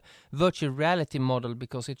the virtual reality model,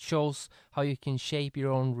 because it shows how you can shape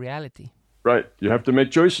your own reality. Right. You have to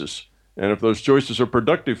make choices. And if those choices are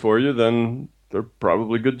productive for you, then they're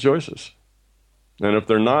probably good choices. And if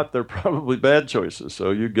they're not, they're probably bad choices.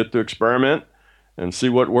 So you get to experiment and see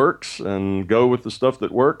what works and go with the stuff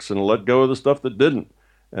that works and let go of the stuff that didn't.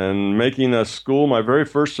 And making a school, my very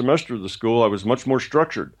first semester of the school, I was much more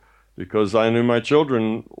structured, because I knew my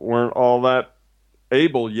children weren't all that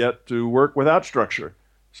able yet to work without structure.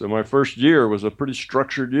 So my first year was a pretty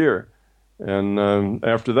structured year. And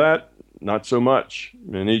after that, not so much.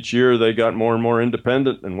 And each year they got more and more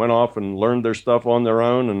independent and went off and learned their stuff on their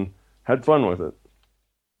own and had fun with it.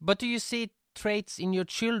 But do you see traits in your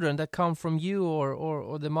children that come from you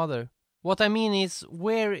or the mother? What I mean is,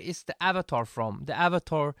 where is the avatar from? The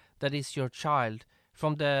avatar that is your child?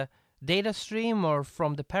 From the data stream or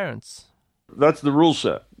from the parents? That's the rule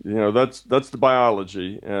set. That's the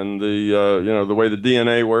biology, and the way the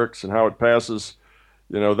DNA works and how it passes.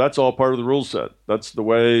 That's all part of the rule set. That's the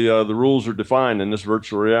way the rules are defined in this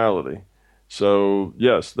virtual reality. So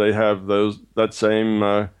yes, they have that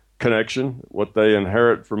same connection, what they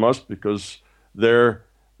inherit from us, because they're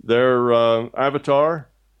Their avatar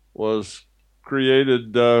was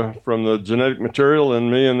created from the genetic material in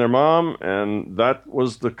me and their mom, and that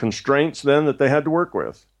was the constraints then that they had to work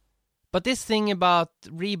with. But this thing about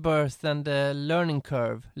rebirth and the learning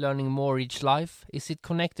curve, learning more each life, is it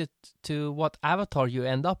connected to what avatar you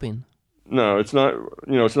end up in? No, it's not.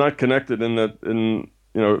 It's not connected in that.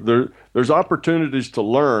 There's opportunities to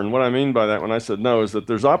learn. What I mean by that when I said no is that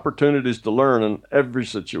there's opportunities to learn in every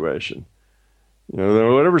situation.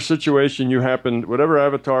 Whatever situation whatever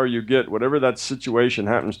avatar you get, whatever that situation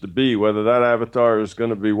happens to be, whether that avatar is going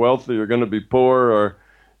to be wealthy or going to be poor or,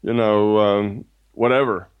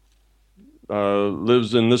 whatever,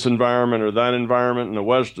 lives in this environment or that environment, in the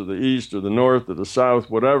west or the east or the north or the south,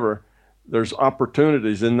 whatever, there's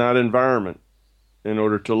opportunities in that environment in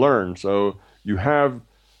order to learn. So you have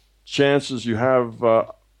chances, you have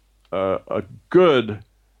a good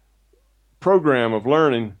program of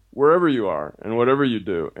learning wherever you are and whatever you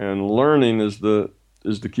do, and learning is the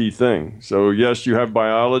key thing. So yes, you have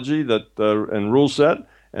biology that and rule set,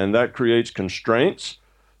 and that creates constraints.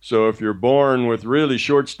 So if you're born with really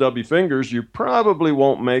short, stubby fingers, you probably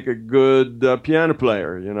won't make a good piano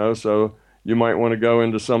player. So you might want to go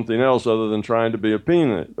into something else other than trying to be a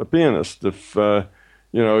pianist. If you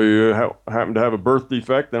happen to have a birth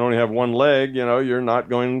defect and only have one leg, you're not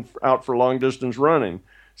going out for long distance running.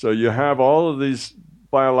 So you have all of these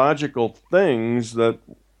biological things that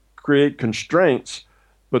create constraints,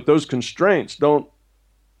 but those constraints don't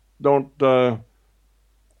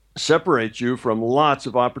separate you from lots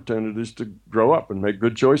of opportunities to grow up and make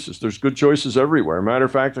good choices. There's good choices everywhere. Matter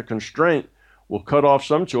of fact, a constraint will cut off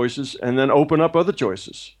some choices and then open up other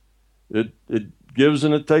choices. It gives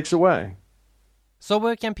and it takes away. So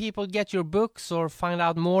where can people get your books or find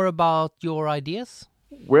out more about your ideas?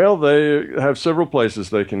 Well, they have several places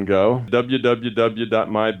they can go.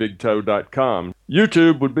 www.mybigtoe.com.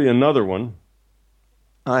 YouTube would be another one.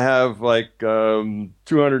 I have like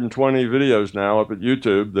 220 videos now up at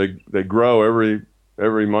YouTube. They grow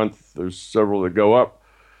every month. There's several that go up.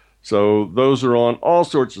 So those are on all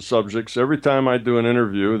sorts of subjects. Every time I do an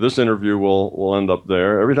interview, this interview will end up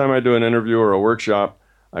there. Every time I do an interview or a workshop,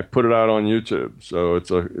 I put it out on YouTube. So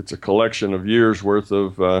it's a collection of years worth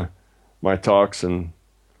of my talks and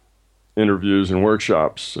interviews and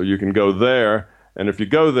workshops. So you can go there, and if you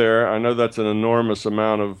go there, I know that's an enormous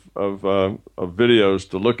amount of videos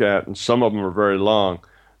to look at, and some of them are very long.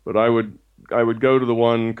 But I would go to the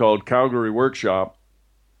one called Calgary Workshop,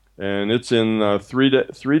 and it's in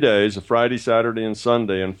 3 days, a Friday, Saturday, and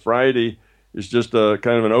Sunday. And Friday is just a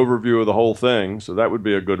kind of an overview of the whole thing, so that would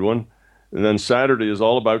be a good one. And then Saturday is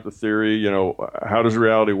all about the theory. How does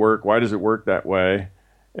reality work? Why does it work that way?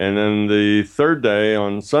 And then the third day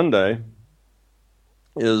on Sunday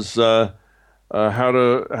is how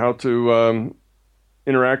to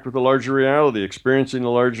interact with the larger reality, experiencing the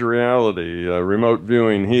larger reality, remote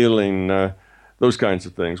viewing, healing, those kinds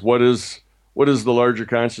of things. What is the larger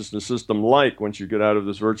consciousness system like once you get out of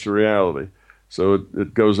this virtual reality? So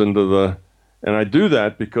it goes into and I do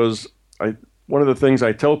that because one of the things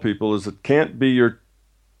I tell people is it can't be your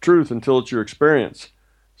truth until it's your experience.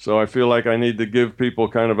 So I feel like I need to give people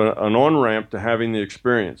kind of an on-ramp to having the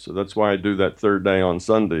experience. So that's why I do that third day on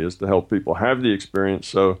Sunday, is to help people have the experience.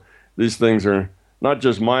 So these things are not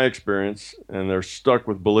just my experience and they're stuck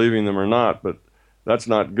with believing them or not, but that's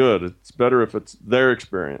not good. It's better if it's their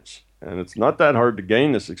experience. And it's not that hard to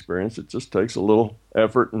gain this experience. It just takes a little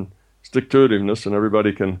effort and stick-to-itiveness, and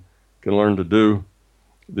everybody can learn to do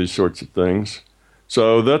these sorts of things.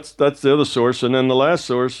 So that's the other source. And then the last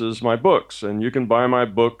source is my books. And you can buy my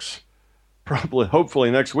books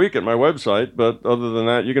hopefully next week at my website. But other than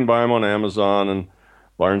that, you can buy them on Amazon and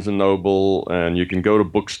Barnes & Noble. And you can go to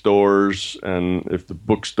bookstores. And if the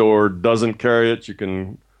bookstore doesn't carry it, you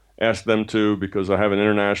can ask them to, because I have an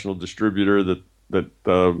international distributor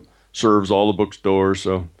that serves all the bookstores.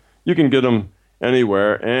 So you can get them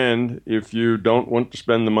anywhere. And if you don't want to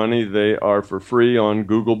spend the money, they are for free on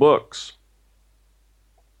Google Books.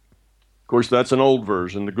 Of course, that's an old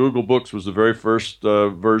version. The Google Books was the very first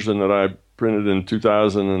version that I printed in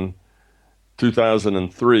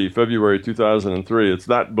 2003, February 2003. It's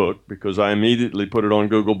that book, because I immediately put it on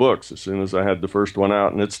Google Books as soon as I had the first one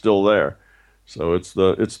out, and it's still there. So it's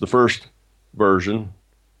the first version,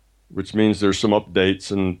 which means there's some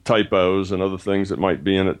updates and typos and other things that might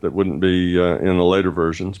be in it that wouldn't be in the later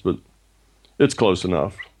versions, but it's close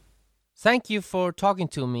enough. Thank you for talking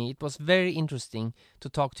to me. It was very interesting to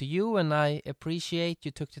talk to you, and I appreciate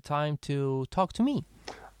you took the time to talk to me.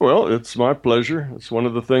 Well, it's my pleasure. It's one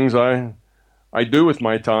of the things I do with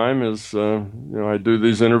my time is, I do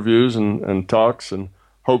these interviews and talks, and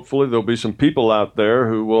hopefully there'll be some people out there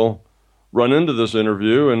who will run into this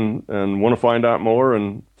interview and want to find out more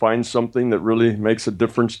and find something that really makes a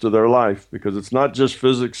difference to their life, because it's not just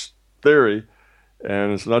physics theory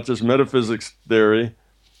and it's not just metaphysics theory.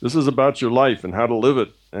 This is about your life and how to live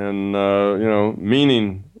it, and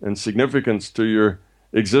meaning and significance to your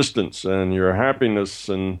existence and your happiness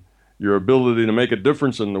and your ability to make a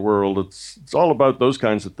difference in the world. It's all about those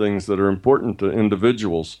kinds of things that are important to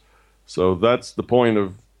individuals. So that's the point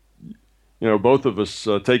of both of us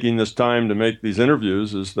taking this time to make these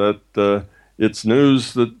interviews, is that it's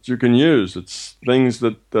news that you can use. It's things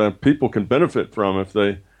that people can benefit from if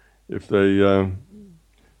they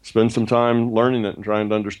spend some time learning it and trying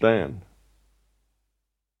to understand.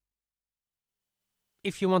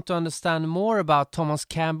 If you want to understand more about Thomas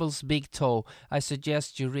Campbell's Big Toe, I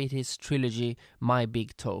suggest you read his trilogy My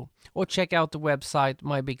Big Toe, or check out the website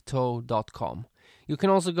mybigtoe.com. You can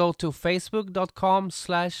also go to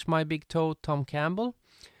facebook.com/mybigtoe Tom Campbell.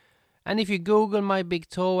 And if you Google My Big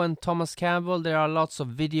Toe and Thomas Campbell, there are lots of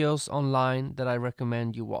videos online that I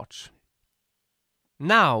recommend you watch.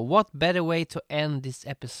 Now, what better way to end this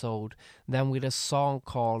episode than with a song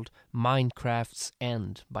called Minecraft's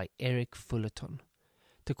End by Eric Fullerton.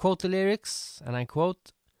 To quote the lyrics, and I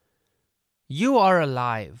quote, "You are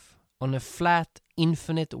alive on a flat,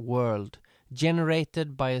 infinite world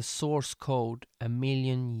generated by a source code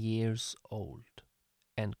 1,000,000 years old."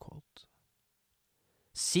 End quote.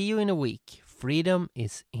 See you in a week. Freedom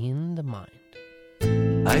is in the mind.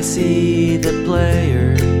 I see the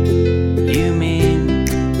player you mean.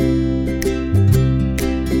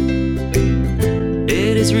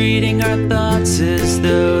 It is reading our thoughts as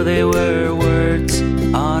though they were words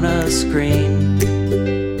on a screen.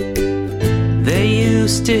 They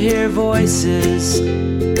used to hear voices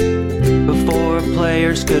before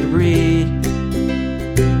players could read.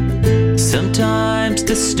 Sometimes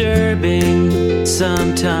disturbing,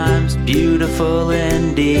 sometimes beautiful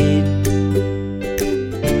indeed.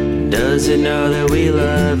 Does it know that we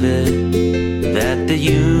love it, that the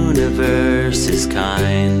universe is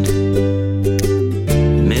kind?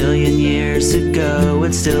 1,000,000 years ago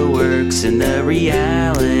it still works in the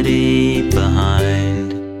reality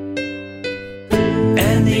behind.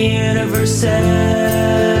 And the universe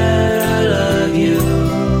said, I love you.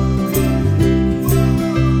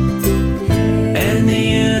 And the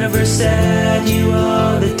universe said, you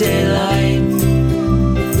are the daylight.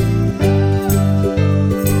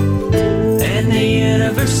 And the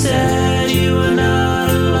universe said, you are not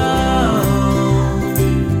alone.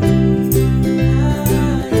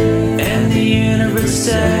 And the universe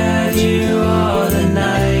said, you are the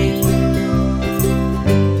night.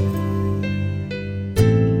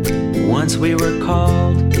 Once we were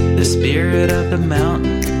called the spirit of the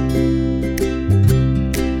mountain.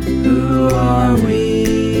 Who are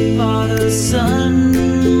we? Father, Son,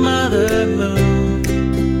 Mother, Moon.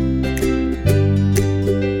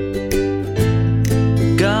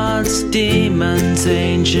 Gods, demons,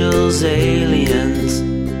 angels, aliens,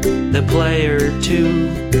 the player too.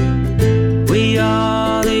 We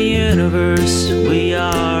are the universe, we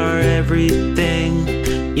are everything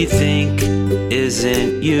you think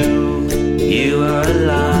isn't you. You are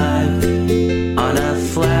alive on a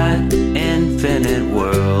flat, infinite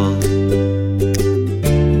world,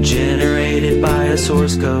 generated by a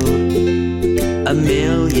source code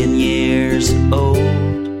 1,000,000 years old.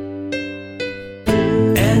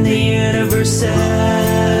 And the universe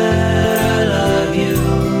said, I love you.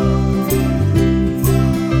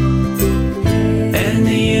 And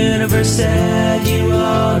the universe said, you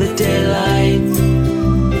are the daylight.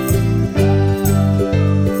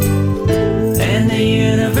 And the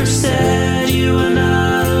universe said, you are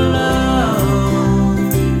not alone.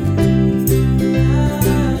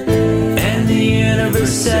 And the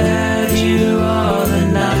universe said, you are the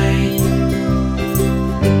night.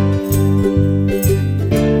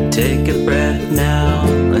 Take a breath now,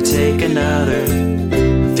 or take another.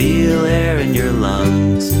 Feel air in your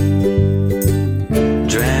lungs.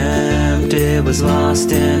 Dreamt it was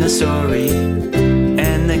lost in a story,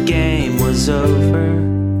 and the game was over.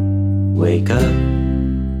 Wake up.